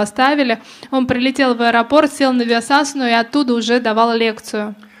аэропорту поставили. Он прилетел в аэропорт, сел на Вьясасану и оттуда уже давал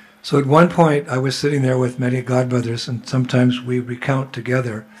лекцию. So at one point I was sitting there with many godbrothers, and sometimes we recount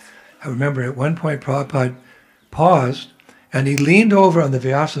together. I remember at one point Prabhupada paused, and he leaned over on the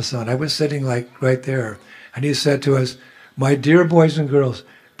Vyasasana. I was sitting like right there, and he said to us, "My dear boys and girls,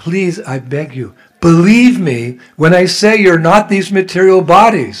 please, I beg you, believe me when I say you're not these material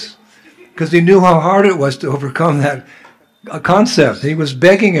bodies." Because he knew how hard it was to overcome that concept. He was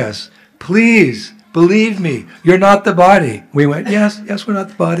begging us, please, believe me, you're not the body. We went, yes, we're not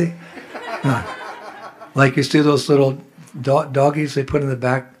the body. Like you see those little doggies they put in the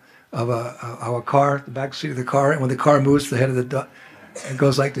back of a car, the back seat of the car, and when the car moves, the head of the dog, it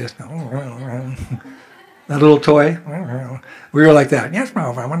goes like this. That little toy. We were like that. Yes,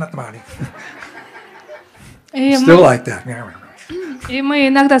 we're not the body. Still like that. И мы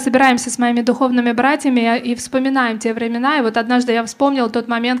иногда собираемся с моими духовными братьями и вспоминаем те времена. И вот однажды я вспомнил тот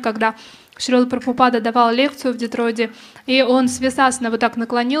момент, когда Шрила Прабхупада давал лекцию в Детройде, и он с Висасана вот так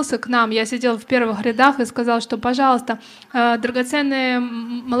наклонился к нам. Я сидел в первых рядах и сказал, что, пожалуйста, драгоценные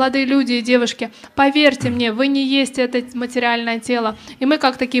молодые люди и девушки, поверьте мне, вы не есть это материальное тело. И мы,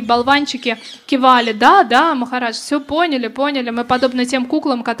 как такие болванчики, кивали. Да, Махарадж, все поняли. Мы подобны тем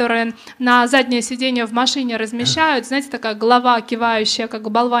куклам, которые на заднее сиденье в машине размещают. Знаете, такая голова кивающая,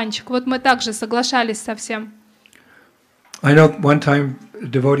 как болванчик. Вот мы также соглашались со всем. I know one time a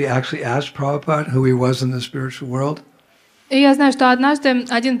devotee actually asked Prabhupada who he was in the spiritual world. И я знаю, что однажды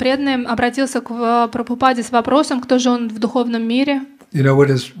один преданный обратился к Прабхупаде с вопросом, кто же он в духовном мире. You know what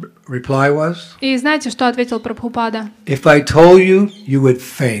his reply was? И знаете, что ответил Прабхупада? If I told you, you would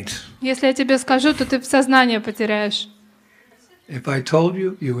faint. Если я тебе скажу, то ты сознание потеряешь. If I told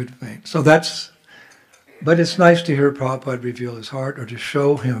you, you would faint. So that's, but it's nice to hear Prabhupada reveal his heart, or to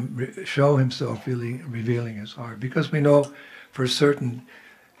show himself really revealing his heart, because we know for certain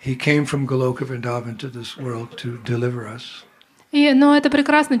he came from Goloka Vrindavan to this world to deliver us. Но это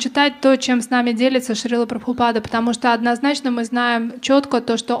прекрасно читать то, чем с нами делится Шрила Прабхупада, потому что однозначно мы знаем четко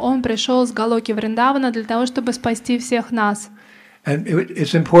то, что он пришел с Галоки Вриндавана для того, чтобы спасти всех нас. And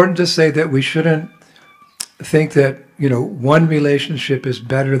it's important to say that we shouldn't think that, one relationship is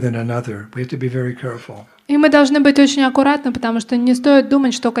better than another. We have to be very careful. И мы должны быть очень аккуратны, потому что не стоит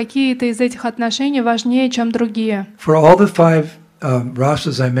думать, что какие-то из этих отношений важнее, чем другие. For all the five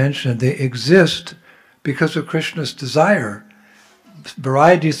rasas I mentioned, they exist because of Krishna's desire.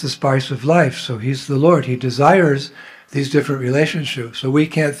 Variety is the spice of life, so he's the Lord. He desires these different relationships. So we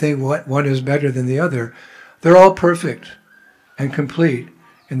can't think one is better than the other. They're all perfect and complete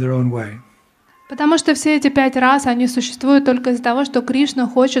in their own way. Потому что все эти 5 рас, они существуют только из-за того, что Кришна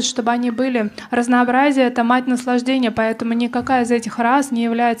хочет, чтобы они были. Разнообразие — это мать наслаждения, поэтому никакая из этих рас не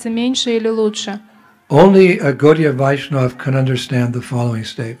является меньше или лучше. Only a Gaudiya Vaishnava can understand the following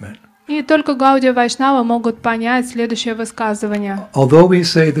statement. И только Гаудия Вайшнава могут понять следующее высказывание. Although we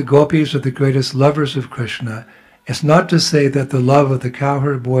say the gopis are the greatest lovers of Krishna, it's not to say that the love of the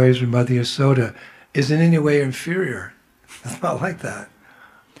cowherd boys or Mother Yasoda is in any way inferior. It's not like that.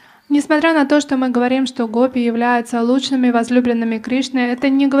 Несмотря на то, что мы говорим, что гопи являются лучшими возлюбленными Кришны, это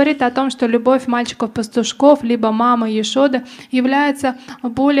не говорит о том, что любовь мальчиков-пастушков, либо мамы Яшоды является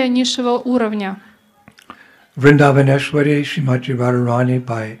более низшего уровня. Vrindavaneshwari, Srimati Radharani,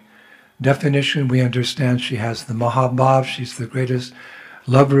 by definition, we understand she has the Mahabhav, she's the greatest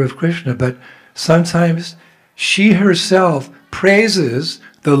lover of Krishna, but sometimes she herself praises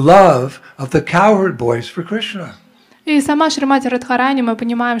the love of the cowherd boys for Krishna. И сама Шримати Радхарани, мы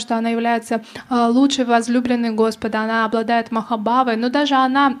понимаем, что она является лучшей возлюбленной Господа, она обладает махабхавой, но даже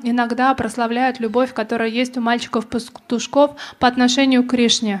она иногда прославляет любовь, которая есть у мальчиков-пастушков по отношению к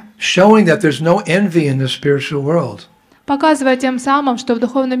Кришне. Showing that there's no envy in the spiritual world. Показывая тем самым, что в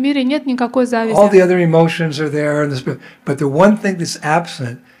духовном мире нет никакой зависти. All the other emotions are there in the spirit, but the one thing that's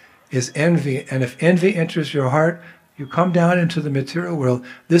absent is envy. And if envy enters your heart, you come down into the material world.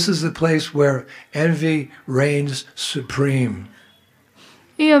 This is the place where envy reigns supreme.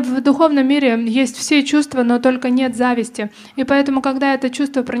 И в духовном мире есть все чувства, но только нет зависти. И поэтому, когда это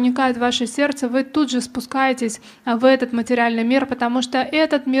чувство проникает в ваше сердце, вы тут же спускаетесь в этот материальный мир, потому что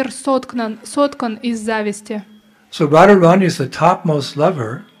этот мир соткан из зависти. So Radharani is the topmost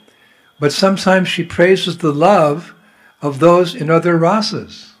lover, but sometimes she praises the love of those in other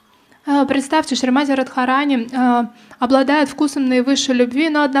rasas. Представьте, Шримати Радхарани обладает вкусом наивысшей любви,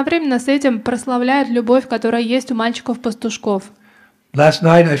 но одновременно с этим прославляет любовь, которая есть у мальчиков-пастушков. Last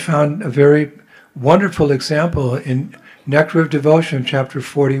night I found a very wonderful example in Nectar of Devotion, chapter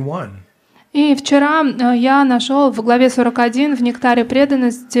 41. И вчера я нашел в главе 41 в Нектаре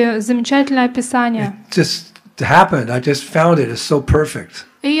преданности замечательное описание. It just happened. I just found it. It's so perfect.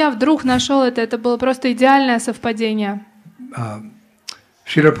 И я вдруг нашел это было просто идеальное совпадение.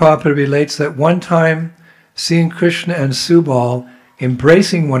 Srila Prabhupada relates that one time, seeing Krishna and Subal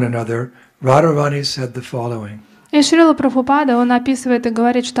embracing one another, Radharani said the following. И Шрила Прабхупада, он описывает и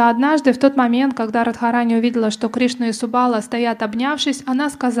говорит, что однажды в тот момент, когда Радхарани увидела, что Кришна и Субала стоят обнявшись, она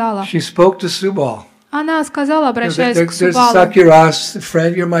сказала. She spoke to Subal. Она сказала, обращаясь к There's Субалу. Sakiras,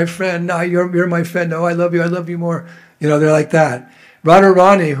 friend, you're my friend. No, you're my friend. No, I love you more. They're like that.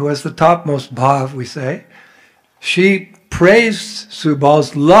 Radharani, who has the topmost bhav, we say, she praised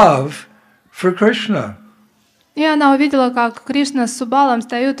Subal's love for Krishna. И она увидела, как Кришна с Субалом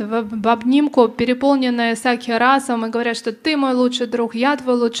стоят в обнимку, переполненные сакхи-расом, и говорят, что ты мой лучший друг, я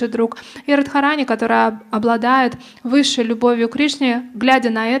твой лучший друг. И Радхарани, которая обладает высшей любовью к Кришне, глядя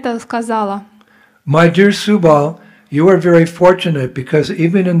на это, сказала: My dear Subal, you are very fortunate because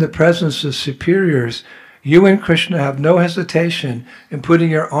even in the presence of superiors, You and Krishna have no hesitation in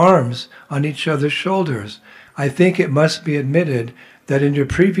putting your arms on each other's shoulders. I think it must be admitted that in your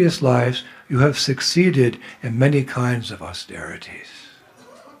previous lives you have succeeded in many kinds of austerities.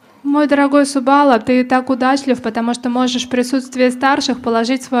 Мой дорогой Субала, ты так удачлив, потому что можешь в присутствии старших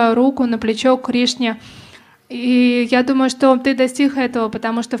положить свою руку на плечо Кришне. И я думаю, что ты достиг этого,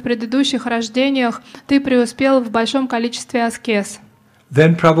 потому что в предыдущих рождениях ты преуспел в большом количестве аскез.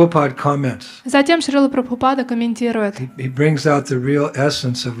 Then Prabhupada comments. Затем Шрила Прабхупада комментирует. He brings out the real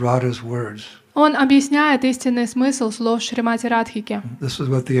essence of Radha's words. Он объясняет истинный смысл слов Шримати Радхики. This is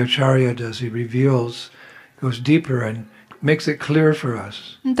what the Acharya does. He reveals, goes deeper and makes it clear for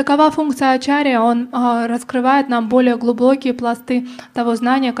us. Такова функция Ачарьи, он раскрывает нам более глубокие пласты того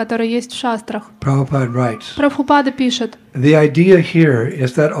знания, которое есть в шастрах. Prabhupada writes, Прабхупада пишет, the idea here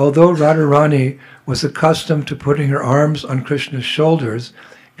is that although Radharani was accustomed to putting her arms on Krishna's shoulders,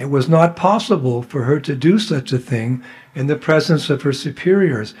 it was not possible for her to do such a thing in the presence of her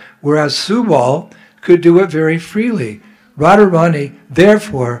superiors, whereas Subal could do it very freely. Radharani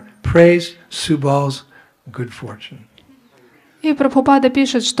therefore praised Subal's good fortune. И Прабхупада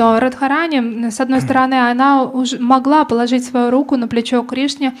пишет, что Радхарани, с одной стороны, она уже могла положить свою руку на плечо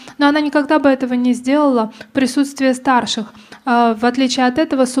Кришне, но она никогда бы этого не сделала в присутствии старших. В отличие от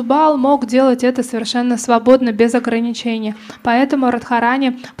этого, Субал мог делать это совершенно свободно, без ограничений. Поэтому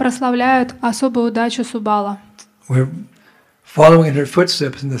Радхарани прославляют особую удачу Субала. We're following in her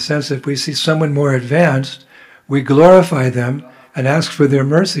footsteps in the sense that if we see someone more advanced, we glorify them and ask for their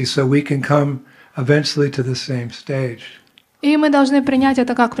mercy so we can come eventually to the same stage. И мы должны принять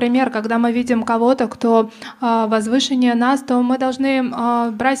это как пример, когда мы видим кого-то, кто возвышеннее нас, то мы должны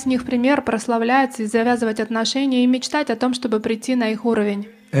брать с них пример, прославлять, завязывать отношения и мечтать о том, чтобы прийти на их уровень.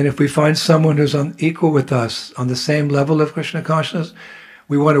 And if we find someone who's equal with us, on the same level of Krishna consciousness,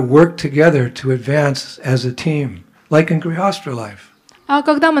 we want to work together to advance as a team, like in Grihastha life. А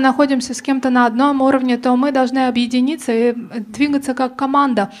когда мы находимся с кем-то на одном уровне, то мы должны объединиться и двигаться как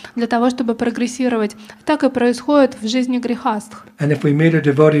команда для того, чтобы прогрессировать. Так и происходит в жизни грехастх. And if we meet a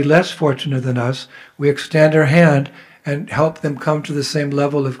devotee less fortunate than us, we extend our hand and help them come to the same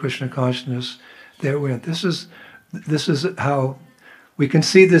level of Krishna consciousness they're with. This is how we can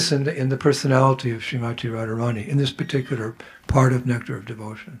see this in the personality of Srimati Radharani in this particular part of Nectar of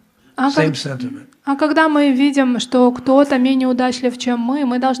Devotion. Same sentiment. А когда мы видим, что кто-то менее удачлив, чем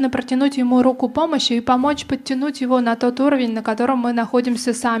мы должны протянуть ему руку помощи и помочь подтянуть его на тот уровень, на котором мы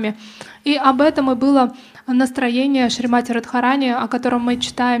находимся сами. И об этом и было настроение Шримати Радхарани, о котором мы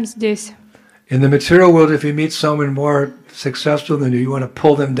читаем здесь. In the material world, if you meet someone more successful than you want to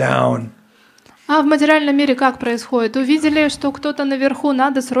pull them down. А в материальном мире как происходит? Увидели, что кто-то наверху,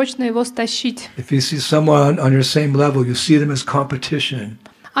 надо срочно его стащить. If you see someone on your same level, you see them as competition.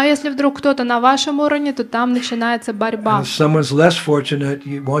 А если вдруг кто-то на вашем уровне, то там начинается борьба. And if someone's less fortunate,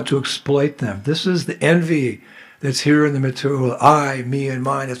 you want to exploit them. This is the envy that's here in the material world. I, me, and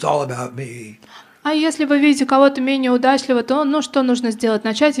mine. It's all about me. А если вы видите кого-то менее удачливого, то что нужно сделать?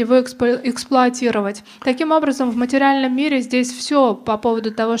 Начать его эксплуатировать. Таким образом, в материальном мире здесь все по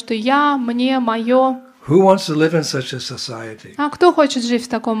поводу того, что я, мне, мое. Who wants to live in such a society? А кто хочет жить в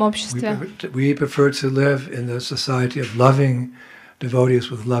таком обществе? We prefer to live in the society of loving devotees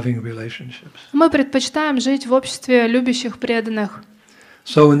with loving relationships. Мы предпочитаем жить в обществе любящих преданных.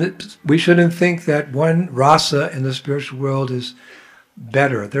 So we shouldn't think that one rasa in the spiritual world is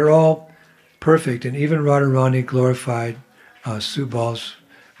better. They're all perfect, and even Radharani glorified Subal's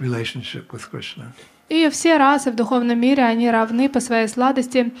relationship with Krishna. И все расы в духовном мире, они равны по своей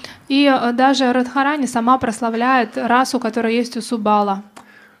сладости. И даже Радхарани сама прославляет расу, которая есть у Субала.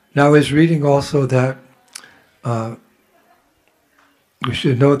 Now I was reading also that we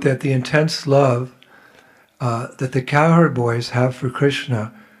should note that the intense love that the cowherd boys have for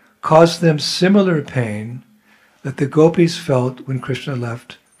Krishna caused them similar pain that the gopis felt when Krishna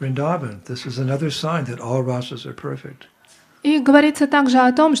left Vrindavan. This is another sign that all rasas are perfect. И говорится также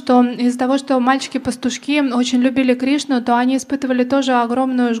о том, что из-за того, что мальчики-пастушки очень любили Кришну, то они испытывали тоже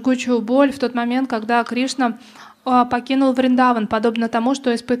огромную жгучую боль в тот момент, когда Кришна покинул Вриндаван, подобно тому,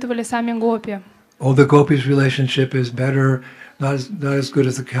 что испытывали сами гопи. Oh, the gopis' relationship is better, not as good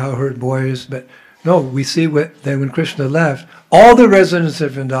as the cowherd boys, but no, we see that when Krishna left, all the residents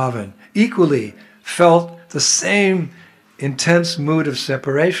of Vrindavan equally felt the same intense mood of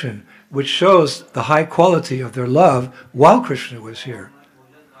separation, which shows the high quality of their love while Krishna was here.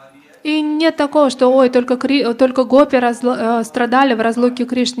 И нет такого, что только гопи страдали в разлуке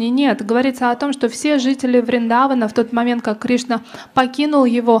Кришны. Нет, говорится о том, что все жители Вриндавана в тот момент, как Кришна покинул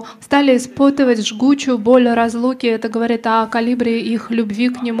его, стали испытывать жгучую боль разлуки. Это говорит о калибре их любви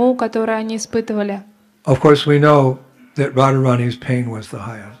к нему, которую они испытывали. of course, we know that Radharani's pain was the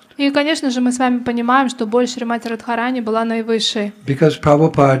highest. И, конечно же, мы с вами понимаем, что боль Шримати Радхарани была наивысшей. Because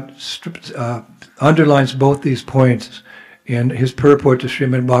Prabhupada underlines both these points in his purport to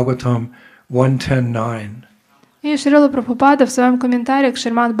Srimad Bhagavatam 1.10.9. И Шрила Прабхупада в своем комментарии к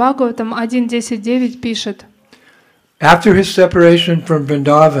Шримад Бхагаватам 1.10.9 пишет: After his separation from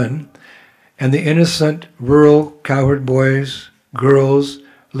Vrindavan and the innocent rural cowherd boys, girls,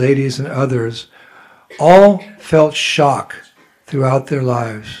 ladies, and others all felt shock throughout their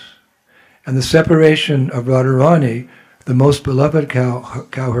lives. And the separation of Radharani, the most beloved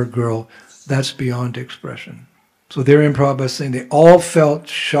cowherd girl, that's beyond expression. So therein Prabhupada is saying they all felt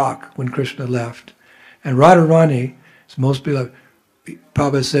shock when Krishna left. And Radharani, his most beloved,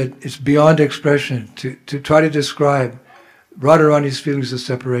 Prabhupada said it's beyond expression to try to describe Radharani's feelings of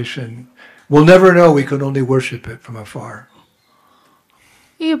separation. We'll never know, we can only worship it from afar.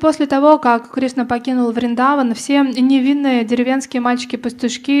 И после того, как Кришна покинул Вриндаван, все невинные деревенские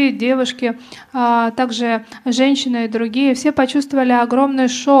мальчики-пастушки, девушки, также женщины и другие, все почувствовали огромный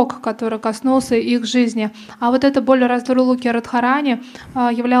шок, который коснулся их жизни. А вот эта боль Радхарани Радхарани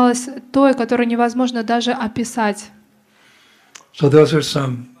являлась той, которую невозможно даже описать. So those are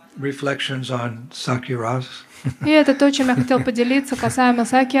some reflections on Sakya Ras. И это то, чем я хотел поделиться касаемо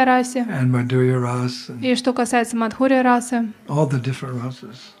Сакья Раси. And Madhurya Ras. И что касается Мадхури Расы. All the different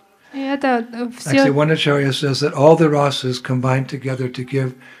rasas. И это все... Actually, one acharya says that all the rasas combine together to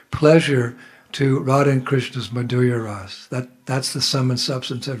give pleasure to Radha and Krishna's Madhurya Ras. That's the sum and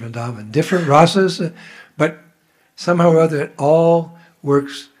substance of Vrindavan. Different rasas, but somehow or other it all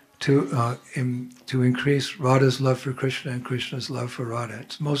works to increase Radha's love for Krishna and Krishna's love for Radha.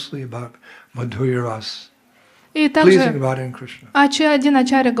 It's mostly about Madhurya Ras. И также один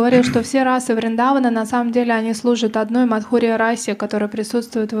ачарья говорил, что все расы Вриндавана, на самом деле, они служат одной Мадхури расе, которая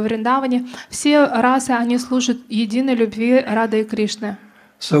присутствует во Вриндаване. Все расы, они служат единой любви Рады и Кришны.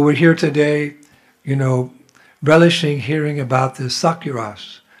 So we're here today, relishing hearing about this Sakya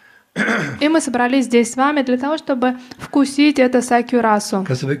Ras. И мы собрались здесь с вами для того, чтобы вкусить это Сакью расу.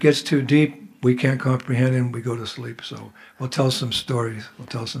 Because if it gets too deep, we can't comprehend and we go to sleep. So we'll tell some stories. We'll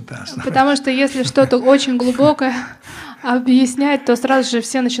tell some pastimes. Потому что если что-то очень глубокое объяснять, то сразу же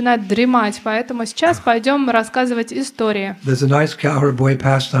все начинают дремать. Поэтому сейчас пойдем рассказывать истории. There's a nice cowherd boy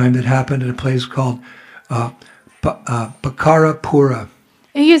pastime that happened in a place called Pakarapura.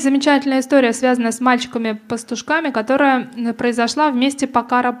 И есть замечательная история, связанная с мальчиками-пастушками, которая произошла в месте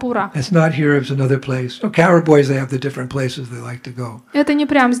Пакарапура. It's not here, it's another place. Cowherd boys, they have the different places they like to go. Это не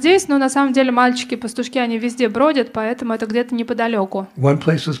прямо здесь, но на самом деле мальчики-пастушки, они везде бродят, поэтому это где-то неподалеку. One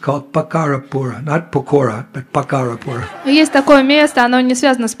place is called Pakarapura, not Pokora, but Pakarapura. Есть такое место, оно не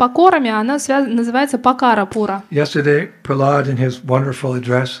связано с Покорами, оно называется Пакарапура. Yesterday, Prahlad in his wonderful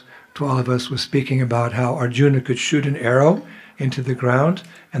address to all of us was speaking about how Arjuna could shoot an arrow into the ground,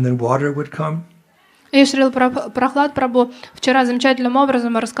 and then water would come. И Шрила Прахлад Прабху вчера замечательным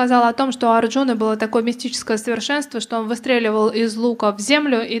образом рассказал о том, что у Арджуны было такое мистическое совершенство, что он выстреливал из лука в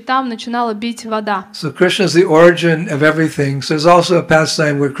землю, и там начинала бить вода. So Krishna is the origin of everything. So there's also a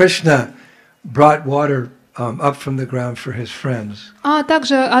pastime where Krishna brought water up from the ground for his friends.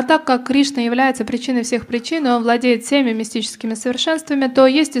 Так как Кришна является причиной всех причин, и он владеет всеми мистическими совершенствами, то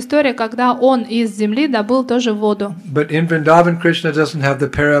есть история, когда он из земли добыл тоже воду. But in Vrindavan, Krishna doesn't have the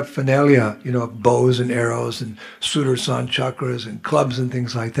paraphernalia, of bows and arrows and Sudarshan chakras and clubs and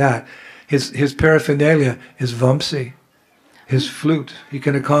things like that. His paraphernalia is Vamsi, his flute. He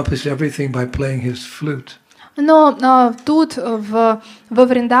can accomplish everything by playing his flute. Но тут, во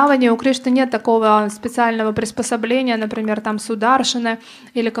Вриндаване, у Кришны нет такого специального приспособления, например, там сударшины,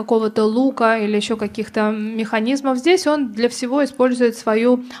 или какого-то лука, или еще каких-то механизмов. Здесь он для всего использует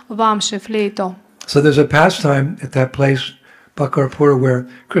свою вамши, флейту. So there's a pastime at that place, Pakarapura, where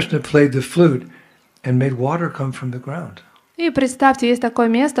Krishna played the flute and made water come from the ground. И представьте, есть такое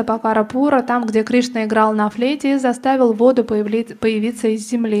место, Пакарапура, там, где Кришна играл на флейте и заставил воду появиться из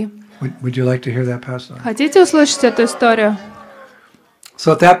земли. Would you like to hear that pastime? Хотите услышать эту историю?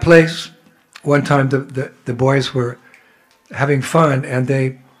 So at that place, one time the boys were having fun and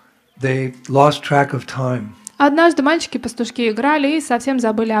they lost track of time. Однажды мальчики-пастушки играли и совсем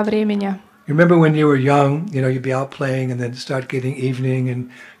забыли о времени. You remember when you were young, you'd be out playing and then start getting evening and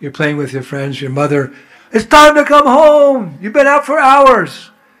you're playing with your friends, your mother, it's time to come home. You've been out for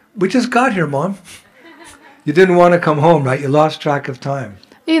hours. We just got here, Mom. You didn't want to come home, right? You lost track of time.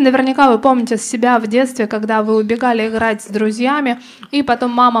 И И наверняка вы помните себя в детстве, когда вы убегали играть с друзьями, и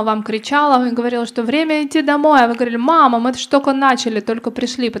потом мама вам кричала и говорила, что время идти домой, а вы говорили: мама, мы ж только начали, только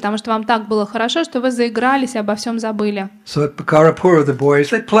пришли, потому что вам так было хорошо, что вы заигрались и обо всем забыли. So at Pakarapura, the boys,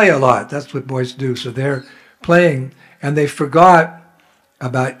 they play a lot. That's what boys do. So they're playing, and they forgot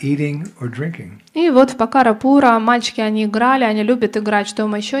about eating or drinking. И вот в Пакарапура мальчики, они играли, они любят играть, что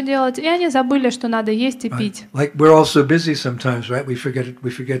им еще делать, и они забыли, что надо есть и пить. Like we're all so busy sometimes, right? We forget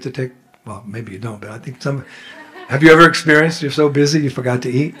to take. Well, maybe you don't, but I think some. Have you ever experienced you're so busy you forgot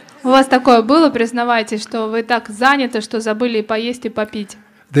to eat? У вас такое было, признавайтесь, что вы так заняты, что забыли и поесть, и попить?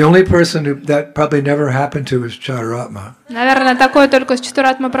 The only person that probably never happened to is Chaturātma. Наверное, такое только с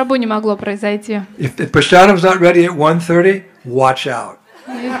Чатуратма Прабху не могло произойти. If Prasadam's not ready at 1:30, watch out.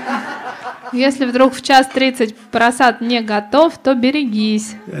 Если вдруг в 1:30 просад не готов, то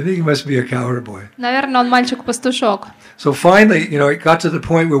берегись. I think he must be a cowherd boy. Наверное, он мальчик-пастушок. So finally, it got to the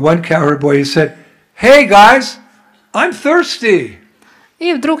point where one cowherd boy he said, "Hey guys, I'm thirsty."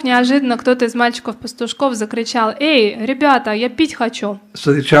 И вдруг неожиданно кто-то из мальчиков-пастушков закричал: «Эй, ребята, я пить хочу!»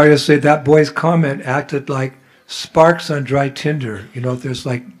 So the acharyas say that boy's comment acted like sparks on dry tinder. There's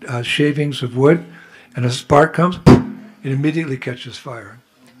like shavings of wood, and a spark comes, it immediately catches fire.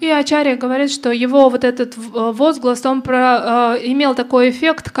 И ачарья говорит, что его вот этот возглас, он имел такой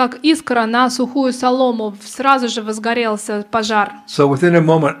эффект, как искра на сухую солому. Сразу же возгорелся пожар. So within a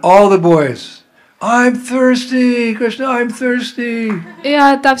moment, all the boys, I'm thirsty, Krishna, I'm thirsty. И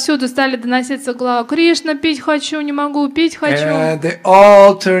отовсюду стали доноситься глаза: «Кришна, пить хочу, не могу, пить хочу». And they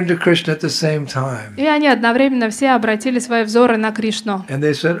all turned to Krishna at the same time. И они одновременно все обратили свои взоры на Кришну. And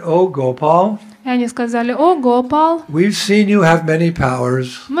they said, "Oh, Gopal, И они сказали: «О, Гопал, we've seen you have many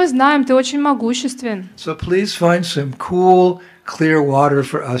powers. мы знаем, ты очень могуществен. So please find some cool, clear water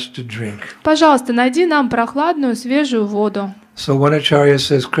for us to drink." Пожалуйста, найди нам прохладную, свежую воду». So one acharya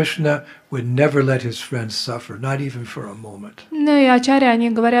says Krishna would never let his friends suffer, not even for a moment. Ну и ачарьи, они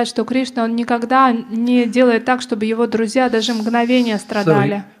говорят, что Кришна, он никогда не делает так, чтобы его друзья даже мгновение So he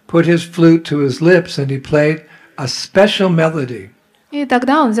страдали. put his flute to his lips and he played a special melody. И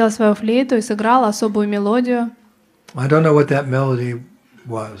тогда он взял свою флейту и сыграл особую мелодию. I don't know what that melody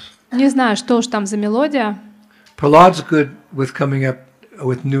was. Не знаю, что уж там за мелодия. Prahlad's good with coming up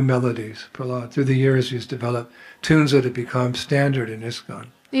with new melodies. Prahlad, through the years, he's developed tunes that have become standard in ISKCON.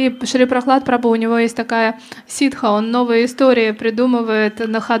 И Шри Прахлад Прабху, у него есть такая ситха, он новые истории придумывает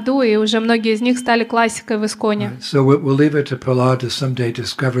на ходу, и уже многие из них стали классикой в Исконе. So we'll leave it to Prahlad to someday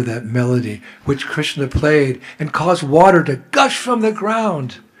discover that melody which Krishna played and caused water to gush from the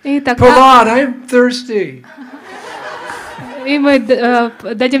ground. И тогда Prahlad, I'm thirsty. и мы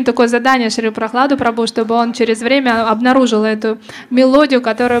дадим такое задание Шри Прахладу Прабху, чтобы он через время обнаружил эту мелодию,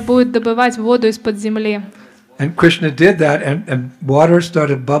 которая будет добывать воду из-под земли. And Krishna did that, and water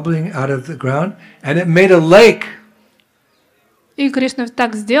started bubbling out of the ground, and it made a lake. И Кришна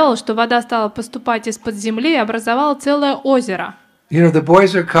так сделал, что вода стала поступать из-под земли и образовала целое озеро. The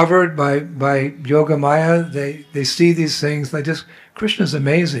boys are covered by Yoga Maya. They see these things. They just, Krishna's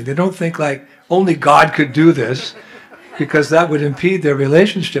amazing. They don't think like only God could do this, because that would impede their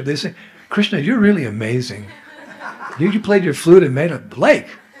relationship. They say, Krishna, you're really amazing. You played your flute and made a lake.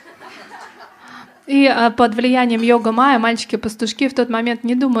 И под влиянием йога-майя мальчики-пастушки в тот момент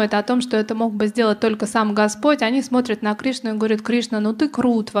не думают о том, что это мог бы сделать только сам Господь. Они смотрят на Кришну и говорят: «Кришна, ну ты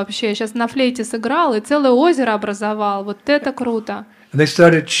крут вообще. Я сейчас на флейте сыграл и целое озеро образовал. Вот это круто». And they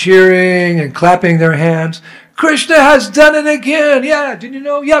started cheering and clapping their hands. Krishna has done it again. Yeah, did you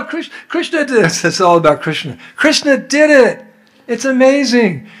know? Yeah, Krishna did it. It's all about Krishna. Krishna did it. It's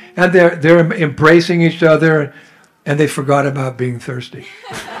amazing. And they're embracing each other, and they forgot about being thirsty.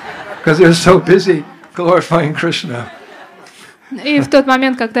 Because they're so busy glorifying Krishna. И в тот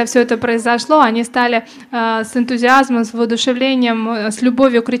момент, когда все это произошло, они стали с энтузиазмом, с воодушевлением, с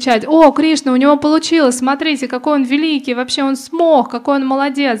любовью кричать: «О, Кришна, у него получилось! Смотрите, какой он великий! Вообще он смог! Какой он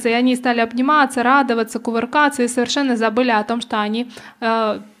молодец!» И они стали обниматься, радоваться, кувыркаться и совершенно забыли о том, что они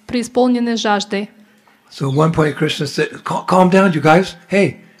преисполнены жаждой. So at one point Krishna said, "Calm down, you guys.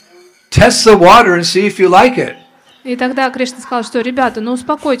 Hey, test the water and see if you like it." И тогда Кришна сказал, что: «Ребята, ну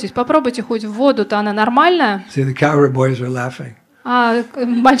успокойтесь, попробуйте хоть в воду-то, она нормальная». See, the cowherd boys are laughing. А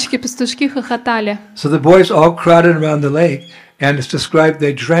мальчики-пастушки хохотали. So the boys all crowded around the lake, and it's described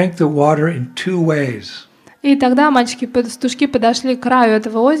they drank the water in two ways. И тогда мальчики-пастушки подошли к краю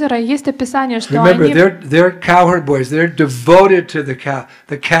этого озера, и есть описание, что Remember, они... they're cowherd boys. They're devoted to the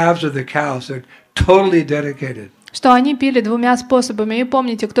calves of the cows. They're totally dedicated. что они пили двумя способами. И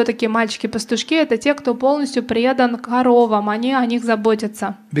помните, кто такие мальчики-пастушки? Это те, кто полностью предан коровам, они о них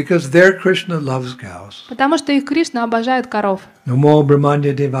заботятся. Because their Krishna loves cows. Потому что их Кришна обожает коров. Namo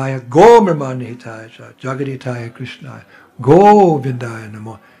Brahmanya Devaya Go Brahmanya Hitaya Jagaditaya Krishnaya Go Vindaya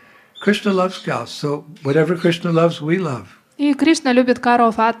Namo. Krishna loves cows, so whatever Krishna loves, we love. И Кришна любит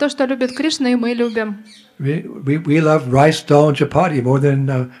коров, а то, что любит Кришна, и мы любим. We love rice, dal, and chapati more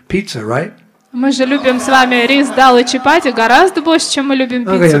than pizza, right? Мы же любим с вами рис, дал и чапати гораздо больше, чем мы любим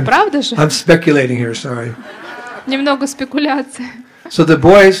пиццу, правда же? I'm speculating here, sorry. Немного спекуляций. So the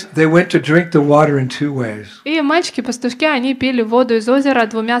boys, they went to drink the water in two ways. И мальчики-пастушки, они пили воду из озера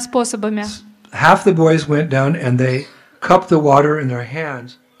двумя способами. Half the boys went down and they cupped the water in their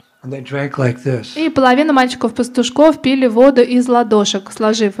hands and they drank like this. И половина мальчиков-пастушков пили воду из ладошек,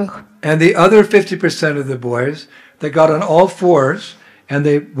 сложив их. And the other 50% of the boys, they got on all fours and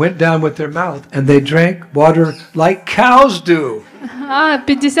they went down with their mouth and they drank water like cows do. А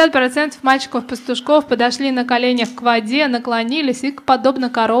 50% мальчиков-пастушков подошли на коленях к воде, наклонились и, подобно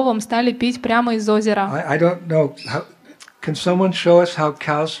коровам, стали пить прямо из озера. I don't know. Can someone show us how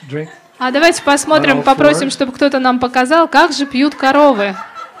cows drink? А давайте посмотрим, попросим, чтобы кто-то нам показал, как же пьют коровы.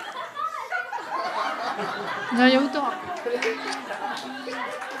 Да, неудобно.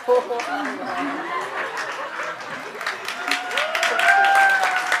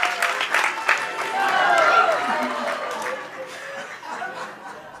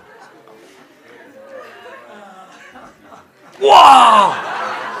 Wow!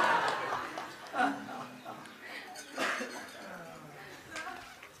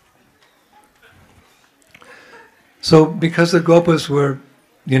 So because the Gopas were,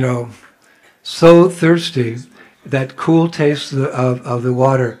 so thirsty, that cool taste of the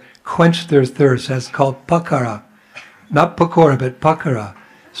water quenched their thirst. That's called pakara. Not pakora, but pakara.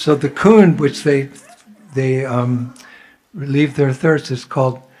 So the kund which they relieve their thirst is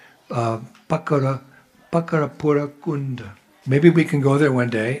called pakara pura kunda. Maybe we can go there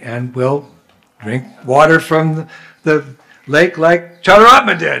one day and we'll drink water from the lake like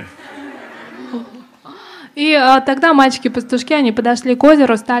Chaturama did. И тогда мальчики-пастушки, они подошли к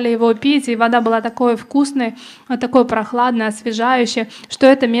озеру, стали его пить, и вода была такой вкусной, такой прохладной, освежающей, что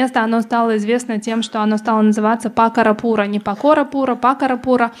это место, оно стало известно тем, что оно стало называться Пакарапура, не Пакора-пура,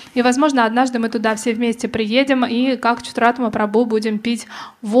 Пакарапура. И, возможно, однажды мы туда все вместе приедем и, как Чатуратма Прабху, будем пить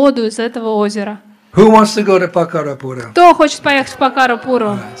воду из этого озера. Who wants to go to Pakarapura? Кто хочет поехать в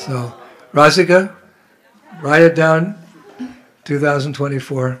Пакарапуру? So, Rasika, write it down.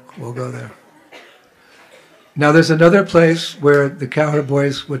 2024, we'll go there. Now there's another place where the cowherd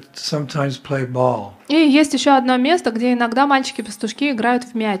boys would sometimes play ball. И есть еще одно место, где иногда мальчики-пастушки играют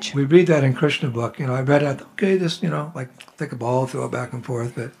в мяч. We read that in Krishna book. I read it. Okay, this, like take a ball, throw it back and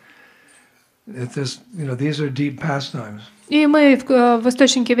forth, but it's just, these are deep pastimes. И мы в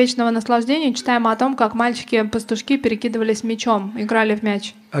источнике вечного наслаждения читаем о том, как мальчики-пастушки перекидывались мячом, играли в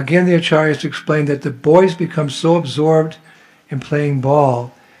мяч. Again, the acharyas explain that the boys become so absorbed in playing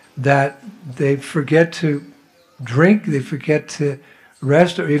ball that they forget to drink, they forget to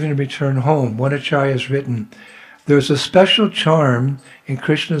rest or even return home. One acharya has written, there's a special charm in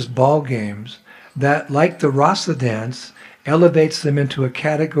Krishna's ball games that, like the rasa dance, elevates them into a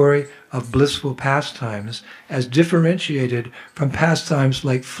category of blissful pastimes as differentiated from pastimes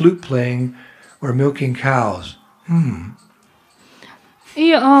like flute playing or milking cows.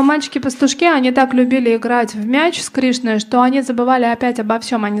 И мальчики-пастушки, они так любили играть в мяч с Кришной, что они забывали опять обо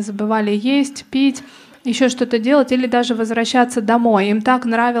всем. Они забывали есть, пить, еще что-то делать или даже возвращаться домой. Им так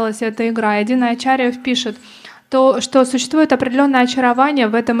нравилась эта игра. Один Ачарьев пишет, что существует определенное очарование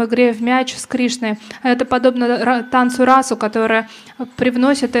в этом игре в мяч с Кришной. Это подобно танцу расу, которая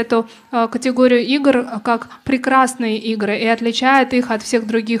привносит эту категорию игр как прекрасные игры и отличает их от всех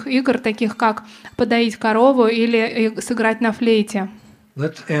других игр, таких как подоить корову или сыграть на флейте.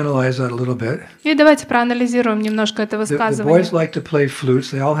 Let's analyze that a little bit. И давайте проанализируем немножко это высказывание. The boys like to play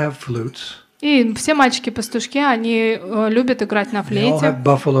flutes. They all have flutes. И все мальчики-пастушки, они любят играть на флейте. They all have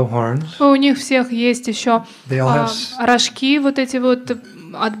buffalo horns. У них всех есть еще рожки, вот эти вот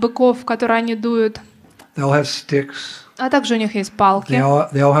от быков, которые они дуют. They all have sticks. А также у них есть палки.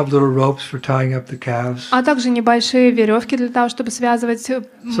 They all have little ropes for tying up the calves. А также небольшие веревки для того, чтобы связывать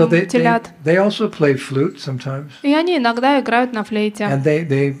телят. They also play flute sometimes. И они иногда играют на флейте. And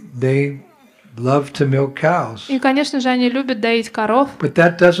they love to milk cows. И, конечно же, они любят доить коров. But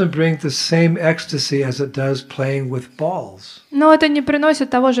that doesn't bring the same ecstasy as it does playing with balls. Но это не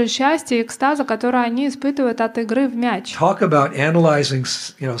приносит того же счастья и экстаза, который они испытывают от игры в мяч. Talk about analyzing,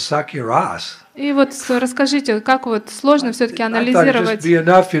 Sakya Ras. И вот расскажите, как вот сложно все-таки анализировать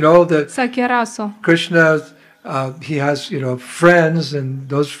Сакья расу. Krishna he has, friends, and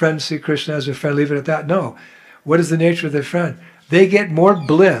those friends see Krishna as a friend, leave it at that. No. What is the nature of their friend? They get more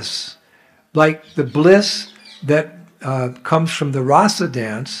bliss, like the bliss that comes from the rasa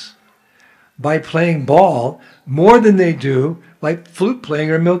dance by playing ball, more than they do like flute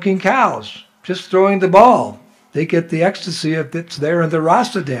playing or milking cows, just throwing the ball. They get the ecstasy of it's there in the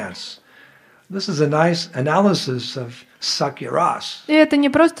rasa dance. This is a nice analysis of Sakya Ras. И это не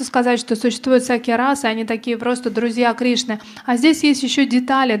просто сказать, что существуют всякие расы, они такие просто друзья Кришны. А здесь есть еще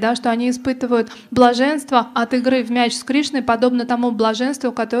детали, да, что они испытывают блаженство от игры в мяч с Кришной, подобно тому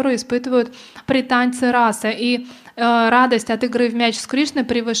блаженству, которое испытывают при танце расы. И радость от игры в мяч с Кришной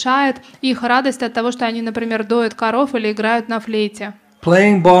превышает их радость от того, что они, например, доят коров или играют на флейте.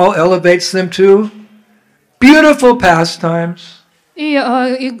 Playing ball elevates them to beautiful pastimes. И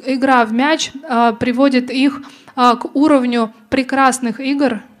игра в мяч приводит их к уровню прекрасных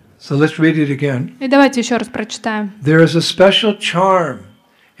игр. So let's read it again. И давайте еще раз прочитаем. There is a special charm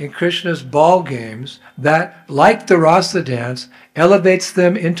in Krishna's ball games that, like the rasa dance, elevates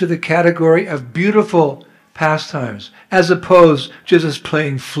them into the category of beautiful pastimes, as opposed to just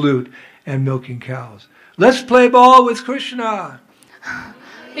playing flute and milking cows. Let's play ball with Krishna.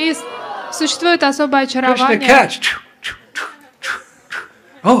 И существует особое Krishna очарование. catch.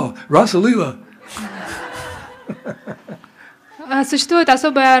 Oh, Rasa Leela. Существует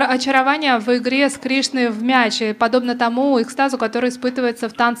особое очарование в игре с Кришной в мяч, и подобно тому экстазу, который испытывается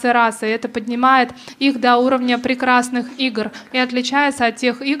в танце расы. И это поднимает их до уровня прекрасных игр и отличается от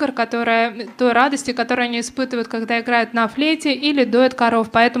тех игр, той радости, которую они испытывают, когда играют на флейте или доят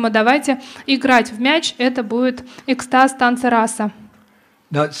коров. Поэтому давайте играть в мяч, это будет экстаз танца раса.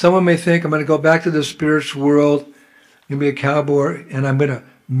 Now, someone may think, I'm going to go back to the spiritual world, I'm going to be a cowboy, and I'm going to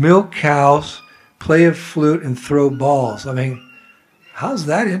milk cows, play a flute, and throw balls. I mean, how's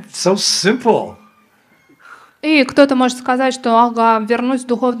that? It's so simple. И кто-то может сказать, что ага, вернусь в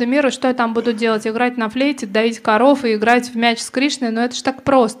духовный мир, и что я там буду делать? Играть на флейте, доить коров и играть в мяч с Кришной, но это же так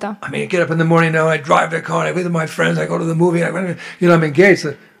просто. I mean, I get up in the morning now, I drive the car, I with my friends, I go to the movie, I'm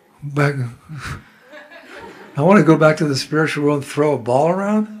engaged. I want to go back to the spiritual world and throw a ball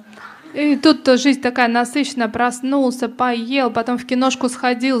around. И тут жизнь такая насыщенная, проснулся, поел, потом в киношку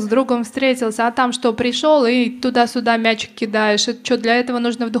сходил, с другом встретился, а там что, пришел и туда-сюда мячик кидаешь. Это что, для этого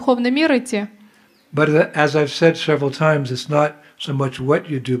нужно в духовный мир идти? But as I've said several times, it's not so much what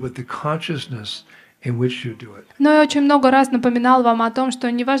you do, but the consciousness in which you do it. Но я очень много раз напоминал вам о том,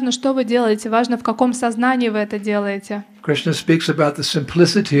 что не важно, что вы делаете, важно, в каком сознании вы это делаете. Krishna speaks about the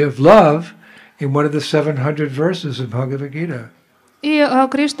simplicity of love in one of the 700 verses of Bhagavad Gita. И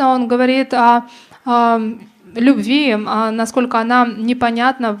Кришна, он говорит о любви, насколько она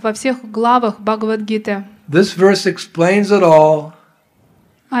непонятна во всех главах Бхагавад-гиты. This verse explains it all.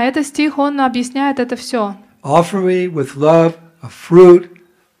 А этот стих, он объясняет это все. Offer me with love a fruit,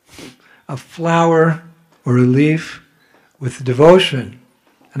 a flower, or a leaf with devotion,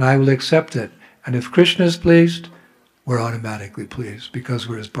 and I will accept it. And if Krishna is pleased, we're automatically pleased because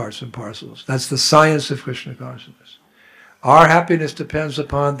we're his parts and parcels. That's the science of Krishna consciousness. Our happiness depends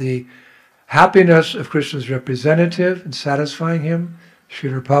upon the happiness of Krishna's representative in satisfying him,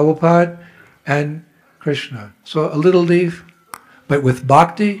 Srila Prabhupada, and Krishna. So a little leaf, but with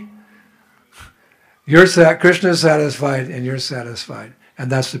bhakti, Krishna is satisfied and you're satisfied.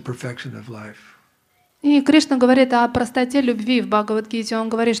 And that's the perfection of life. И Кришна говорит о простоте любви в Бхагавад-гите. Он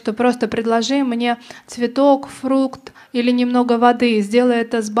говорит, что просто предложи мне цветок, фрукт или немного воды, сделай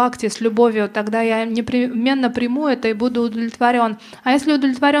это с бхакти, с любовью, тогда я непременно приму это и буду удовлетворен. А если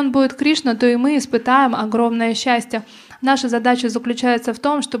удовлетворен будет Кришна, то и мы испытаем огромное счастье. Наша задача заключается в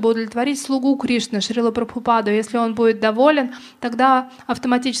том, чтобы удовлетворить слугу Кришны, Шрила Прабхупаду. Если он будет доволен, тогда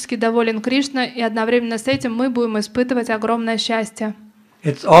автоматически доволен Кришна, и одновременно с этим мы будем испытывать огромное счастье.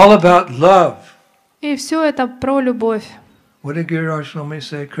 It's all about love. И все это про любовь. What did Giriraj Swami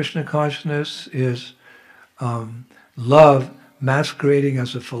say? Krishna consciousness is love masquerading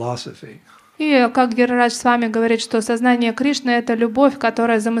as a philosophy. И как Гирирач с вами говорит, что сознание Кришны — это любовь,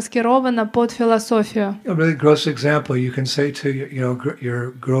 которая замаскирована под философию. A really gross example, you can say to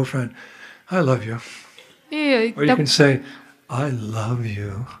your girlfriend, I love you. Or you can say, I love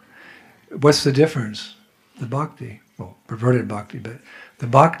you. What's the difference? The bhakti. Well, perverted bhakti, but the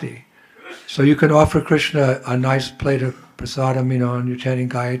bhakti. So you can offer Krishna a nice plate of prasadam, and you're chanting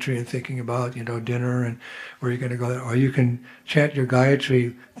Gayatri and thinking about, dinner and where you're going to go. Or you can chant your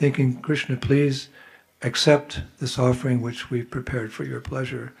Gayatri thinking, Krishna, please accept this offering which we've prepared for your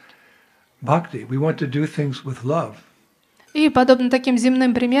pleasure. Bhakti. We want to do things with love. И подобно таким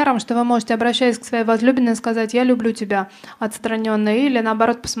земным примерам, что вы можете, обращаясь к своей возлюбленной, сказать «я люблю тебя» отстраненно, или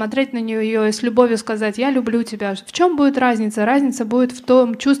наоборот посмотреть на нее и с любовью сказать «я люблю тебя». В чем будет разница? Разница будет в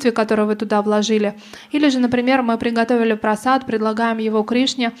том чувстве, которое вы туда вложили. Или же, например, мы приготовили прасад, предлагаем его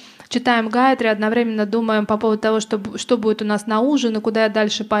Кришне, читаем гайатри, одновременно думаем по поводу того, что будет у нас на ужин и куда я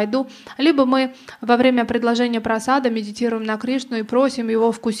дальше пойду. Либо мы во время предложения прасада медитируем на Кришну и просим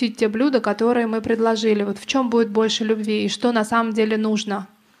его вкусить те блюда, которые мы предложили. Вот в чем будет больше любви и что на самом деле нужно.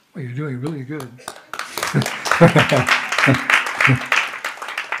 Well, you're doing really good.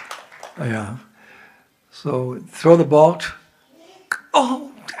 Yeah. So throw the ball. Oh,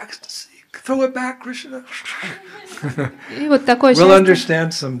 ecstasy. Throw it back, Krishna. И вот такое We'll счастье.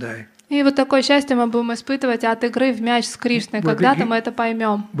 understand someday. И вот такое счастье мы будем испытывать от игры в мяч с Кришной. Когда-то мы это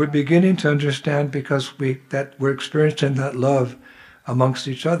поймем. We're beginning to understand because we're experiencing that love amongst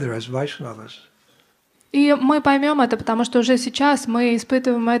each other as Vaishnavas. И мы поймем это, потому что уже сейчас мы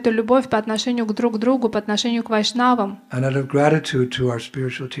испытываем эту любовь по отношению к друг другу, по отношению к вайшнавам. And out of gratitude to our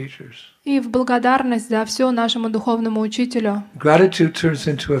spiritual teachers. И в благодарность за все нашему духовному учителю. Gratitude turns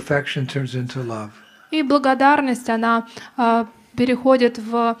into affection, turns into love. И благодарность, она переходит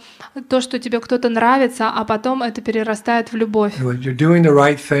в то, что тебе кто-то нравится, а потом это перерастает в любовь. When you're doing the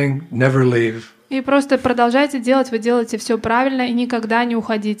right thing, never leave. И просто продолжайте делать, вы делаете все правильно и никогда не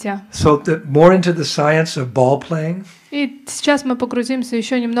уходите. So more into the science of ball playing. И сейчас мы погрузимся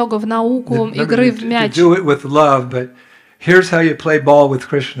еще немного в науку игры в мяч. To do it with love, but here's how you play ball with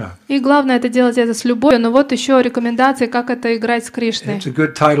Krishna. И главное это делать это с любовью, но вот еще рекомендации, как это играть с Кришной. It's a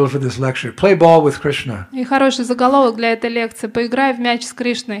good title for this lecture. Play ball with Krishna. И хороший заголовок для этой лекции: поиграй в мяч с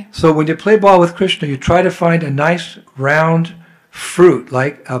Кришной. So when you play ball with Krishna, you try to find a nice round fruit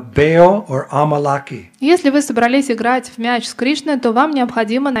like a bale or amalaki. Если вы собрались играть в мяч с Кришной, то вам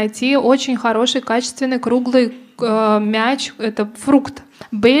необходимо найти очень хороший, качественный, круглый мяч, это фрукт,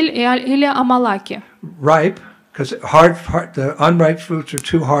 бель или амалаки. Ripe, because the unripe fruits are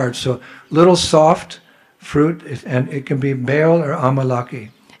too hard. So little soft fruit, and it can be bale or amalaki.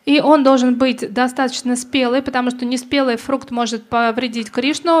 И он должен быть достаточно спелый, потому что неспелый фрукт может повредить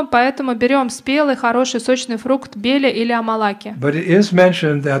Кришну, поэтому берем спелый, хороший, сочный фрукт беля или амалаки. But it is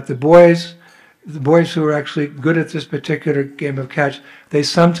mentioned that the boys who are actually good at this particular game of catch, they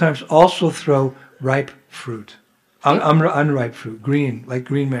sometimes also throw ripe fruit, unripe fruit, green, like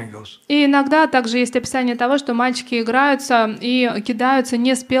green mangoes. И иногда также есть описание того, что мальчики играются и кидаются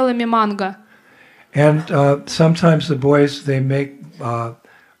неспелыми манго. And sometimes the boys, they make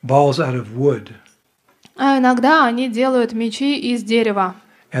balls out of wood. А иногда они делают мячи из дерева.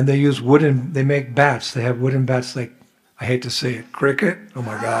 And they use they make bats. They have wooden bats like, I hate to say it, cricket. Oh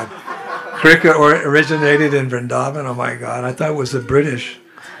my God. Cricket originated in Vrindavan. Oh my God. I thought it was the British.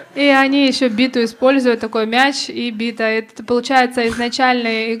 И они еще биту используют, такой мяч и бита. Это получается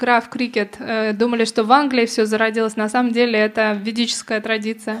изначальная игра в крикет. Думали, что в Англии все зародилось. На самом деле это ведическая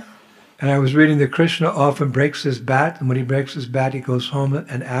традиция. And I was reading that Krishna often breaks his bat, and when he breaks his bat, he goes home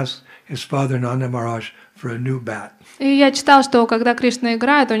and asks his father Nanda Maharaj for a new bat. И я читал, что когда Кришна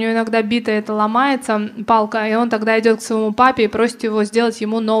играет, у него иногда бита это ломается, палка, и он тогда идет к своему папе и просит его сделать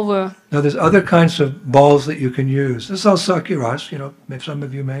ему новую. Now there's other kinds of balls that you can use. This is all Sakiras, some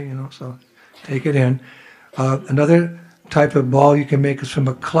of you may, so take it in. Another type of ball you can make is from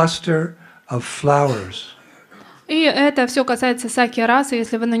a cluster of flowers. И это все касается саки расы,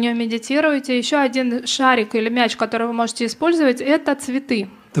 если вы на нем медитируете. Еще один шарик или мяч, который вы можете использовать, это цветы.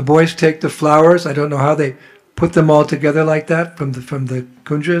 The boys take the flowers. I don't know how they put them all together like that from the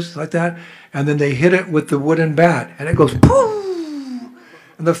kunjas like that, and then they hit it with the wooden bat, and it goes poof,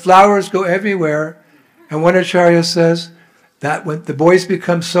 and the flowers go everywhere. And one acharya says that when the boys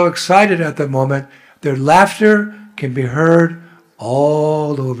become so excited at the moment, their laughter can be heard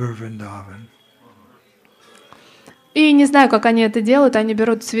all over Vrindavan. И не знаю, как они это делают. Они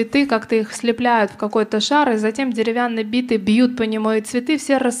берут цветы, как-то их слепляют в какой-то шар, и затем деревянной битой бьют по нему, и цветы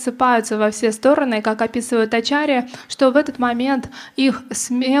все рассыпаются во все стороны, и, как описывают ачарьи, что в этот момент их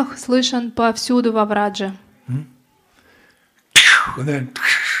смех слышен повсюду во Врадже.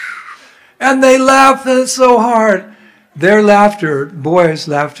 And they laugh so hard. Their laughter, boys'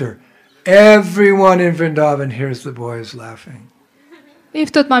 laughter. Everyone in Vrindavan hears the boys laughing. И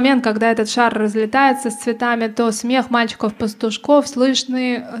в тот момент, когда этот шар разлетается с цветами, то смех мальчиков-пастушков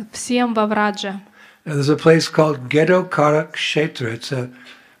слышны всем во Врадже. There's a place called Gedokara Kshetra. It's a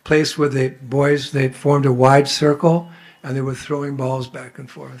place where the boys, they formed a wide circle and they were throwing balls back and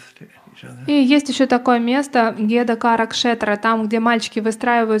forth to each other. И есть еще такое место, Гедакара Кшетра, там, где мальчики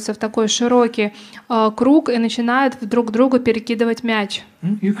выстраиваются в такой широкий круг и начинают друг другу перекидывать мяч.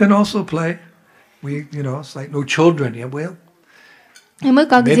 You can also play. It's like no children. Yeah, well, И мы,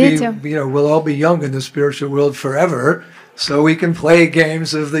 как Maybe, дети, we'll all be young in the spiritual world forever, so we can play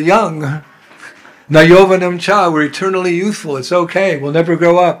games of the young. Na yovanam cha, we're eternally youthful. It's okay. We'll never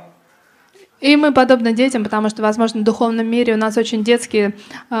grow up. и мы подобны детям, потому что, возможно, в духовном мире у нас очень детские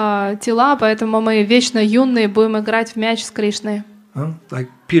тела, поэтому мы вечно юные будем играть в мяч с Кришной. Like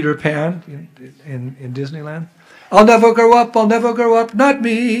Peter Pan in Disneyland. I'll never grow up, not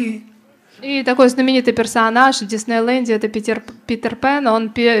me. И такой знаменитый персонаж в Диснейленде, это Питер Пен, он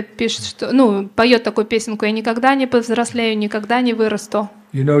пишет, что, поет такую песенку: «Я никогда не повзрослею, никогда не вырасту».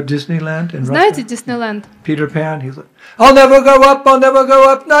 You know Disneyland in Знаете Russia? Диснейленд? Peter Pan, he's like, I'll never grow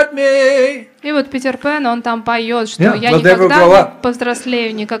up, not me. И вот Питер Пен, он там поет, что Yeah, я we'll never никогда grow не up.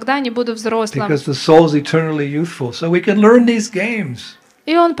 повзрослею, никогда не буду взрослым. Because the soul's eternally youthful, so we can learn these games.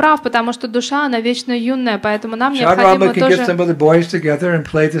 И он прав, потому что душа, она вечно юная, поэтому нам Chaturama необходимо can get some тоже of the boys together and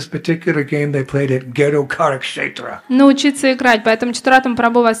play this particular game they played at Ghetto Karakshetra. научиться играть. Поэтому Чатуратам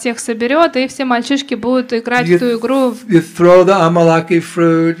Прабху вас всех соберет, и все мальчишки будут играть в ту игру. You throw the amalaki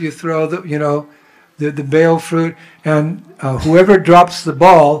fruit, you throw the bale fruit, and whoever drops the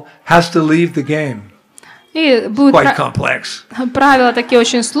ball has to leave the game. И будут Quite complex. правила такие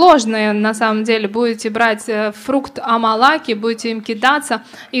очень сложные, на самом деле. Будете брать фрукт амалаки, будете им кидаться,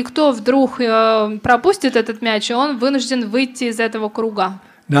 и кто вдруг пропустит этот мяч, он вынужден выйти из этого круга.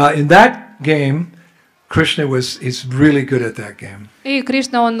 Now, in that game, Krishna is really good at that game. И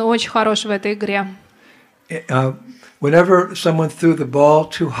Кришна, он очень хорош в этой игре. Whenever someone threw the ball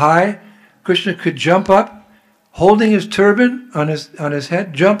too high, Krishna could jump up, holding his turban on his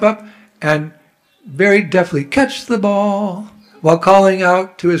head, jump up and very deftly catch the ball while calling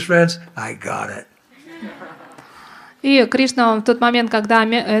out to his friends, I got it. И Кришна в тот момент, когда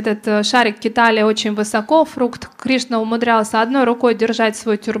этот шарик кидали очень высоко, фрукт, Кришна умудрялся одной рукой держать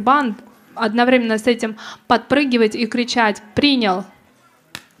свой тюрбан, одновременно с этим подпрыгивать и кричать: «Принял!»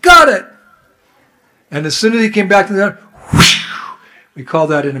 Got it! And as soon as he came back to the ground, we call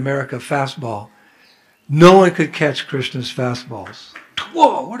that in America fastball. No one could catch Krishna's fastballs.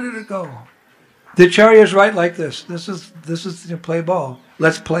 Whoa, where did it go? The Acharyas write like this. This is play ball.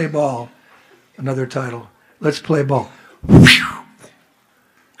 Let's play ball. Another title. Let's play ball.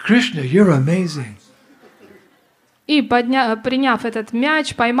 Krishna, you're amazing. И приняв этот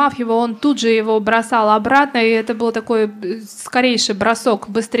мяч, поймав его, он тут же его бросал обратно, и это был такой скорейший бросок,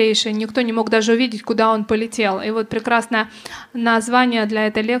 быстрейший. Никто не мог даже увидеть, куда он полетел. И вот прекрасное название для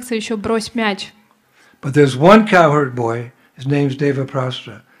этой лекции еще «Брось мяч». But there's one cowherd boy. His name's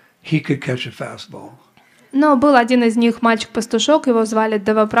Devaprastra. He could catch a fastball. Но был один из них, мальчик-пастушок, его звали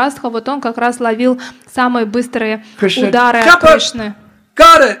Девапрастха, вот он как раз ловил самые быстрые удары от Кришны.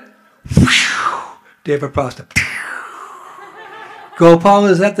 Got it! Devaprastra. Gopal,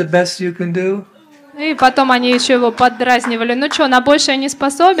 is that the best you can do? И потом они еще его поддразнивали. Ну что, на большее не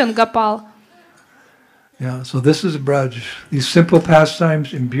способен, Гопал? Yeah, so this is Braj. These simple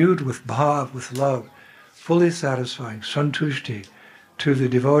pastimes imbued with bhav, with love, fully satisfying, santushti, to the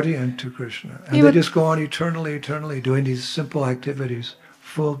devotee and to Krishna. And they just go on eternally, doing these simple activities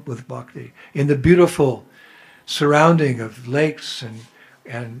full with bhakti. In the beautiful surrounding of lakes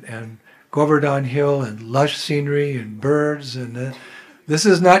and Govardhan Hill and lush scenery and birds. And this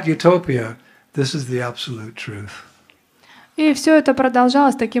is not utopia. This is the absolute truth. И все это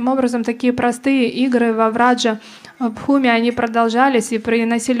продолжалось таким образом, такие простые игры во Враджа Бхуме, они продолжались и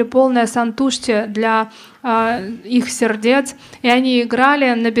приносили полное сантушти для их сердец. И они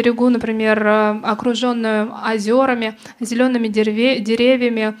играли на берегу, например, окруженную озерами, зелеными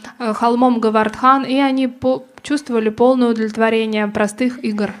деревьями, холмом Гавардхан, и они чувствовали полное удовлетворение простых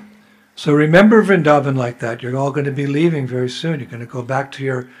игр. So remember Vrindavan like that. You're all going to be leaving very soon. You're going to go back to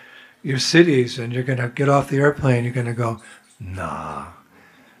your cities and you're going to get off the airplane. You're going to go, nah,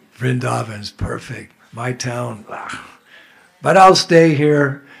 Vrindavan's perfect. My town, but I'll stay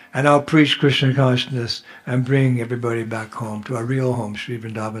here and I'll preach Krishna consciousness and bring everybody back home to our real home, Sri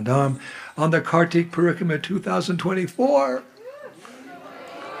Vrindavan Dham, on the Kartik Parikrama 2024.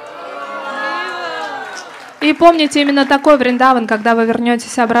 И помните именно такой Вриндаван, когда вы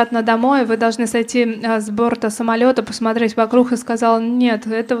вернетесь обратно домой, вы должны сойти с борта самолета, посмотреть вокруг и сказал: нет,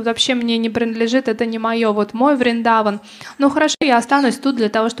 это вообще мне не принадлежит, это не мое, вот мой Вриндаван. Ну хорошо, я останусь тут для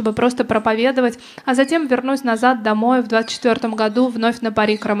того, чтобы просто проповедовать, а затем вернусь назад домой в 24 году вновь на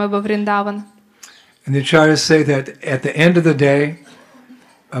Парикраме во Вриндаван. And the acharyas say that at the end of the day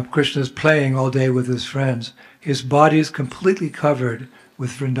of Krishna's playing all day with his friends, his body is completely covered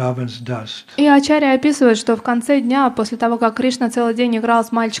with Vrindavan's dust. И ачарья описывает, что в конце дня, после того, как Кришна целый день играл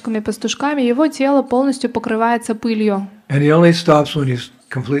с мальчиками-пастушками, его тело полностью покрывается пылью. And he only stops when he's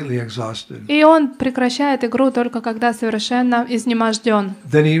completely exhausted. И он прекращает игру только когда совершенно изнеможден.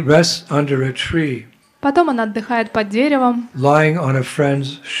 Then he rests under a tree, Потом он отдыхает под деревом, lying on a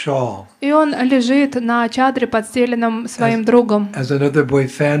friend's shawl, и он лежит на чадре, подстеленном своим другом. as another boy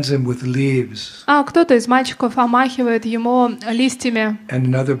fans him with leaves, А кто-то из мальчиков омахивает ему листьями, and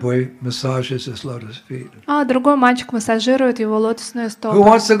another boy massages his lotus feet. а другой мальчик массажирует его лотосные Who стопы.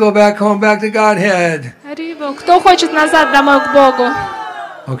 wants to go back home, back to Godhead? Рибо, кто хочет назад домой к Богу?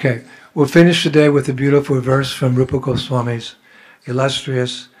 Okay, we'll finish today with a beautiful verse from Rupa Goswami's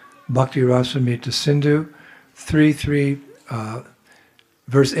illustrious Bhakti Rasamrita Sindhu, 3:3,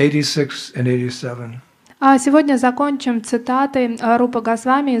 verse 86 and 87. А сегодня закончим цитатой Рупа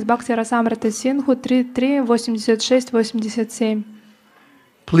Госвами из Бхакти Расамрита Синдху 3.3, 86-87.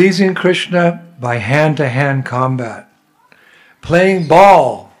 Pleasing Krishna by hand-to-hand combat, playing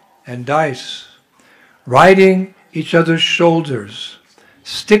ball and dice, riding each other's shoulders,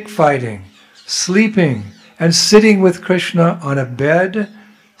 stick fighting, sleeping and sitting with Krishna on a bed,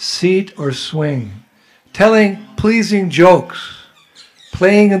 seat or swing, telling pleasing jokes,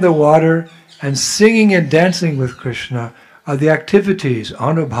 playing in the water and singing and dancing with Krishna are the activities,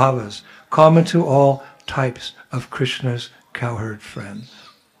 anubhavas, common to all types of Krishna's cowherd friends.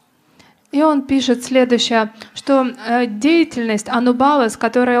 И он пишет следующее, что деятельность анубхавас,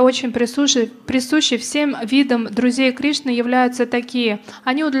 которая очень присуща всем видам друзей Кришны, являются такие.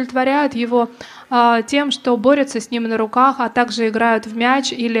 Они удовлетворяют его тем, что борются с ним на руках, а также играют в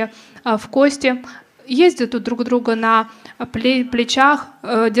мяч или в кости, ездят друг друга на плечах,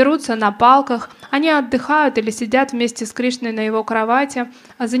 дерутся на палках, они отдыхают или сидят вместе с Кришной на его кровати,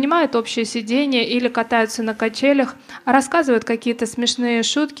 занимают общее сидение или катаются на качелях, рассказывают какие-то смешные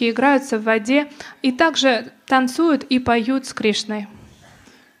шутки, играются в воде и также танцуют и поют с Кришной.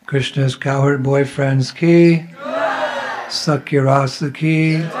 Krishna's cowherd boyfriends ki, Sakyarasa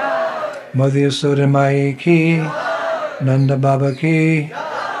ki, Madhyasoda Mai ki, Nanda Baba ki,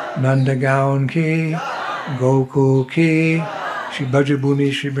 Nanda Gaon ki, Gokul ki, Shri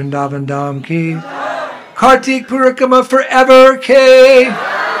Bhajabhumi Shri Vrindavan Dham ki, Kartik Purikama forever ki,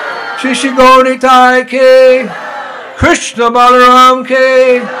 Shri Shri Gaunitai ki, Krishna Balaram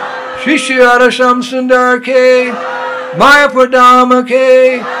ki, Shri Shri Radhasham Sundar ki, Mayapur Dhamma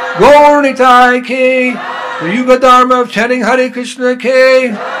ki, Gaunitai ki, the Yuga Dharma of chanting Hare Krishna ki,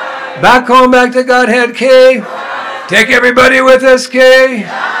 back home, back to Godhead ki, take everybody with us ki,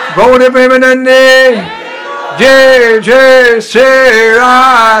 Gauni Premanande, Jai Jai Sri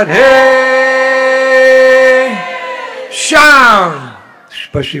Radhe Shyam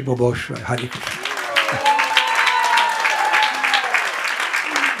Spashi Bobosha Hare Krishna.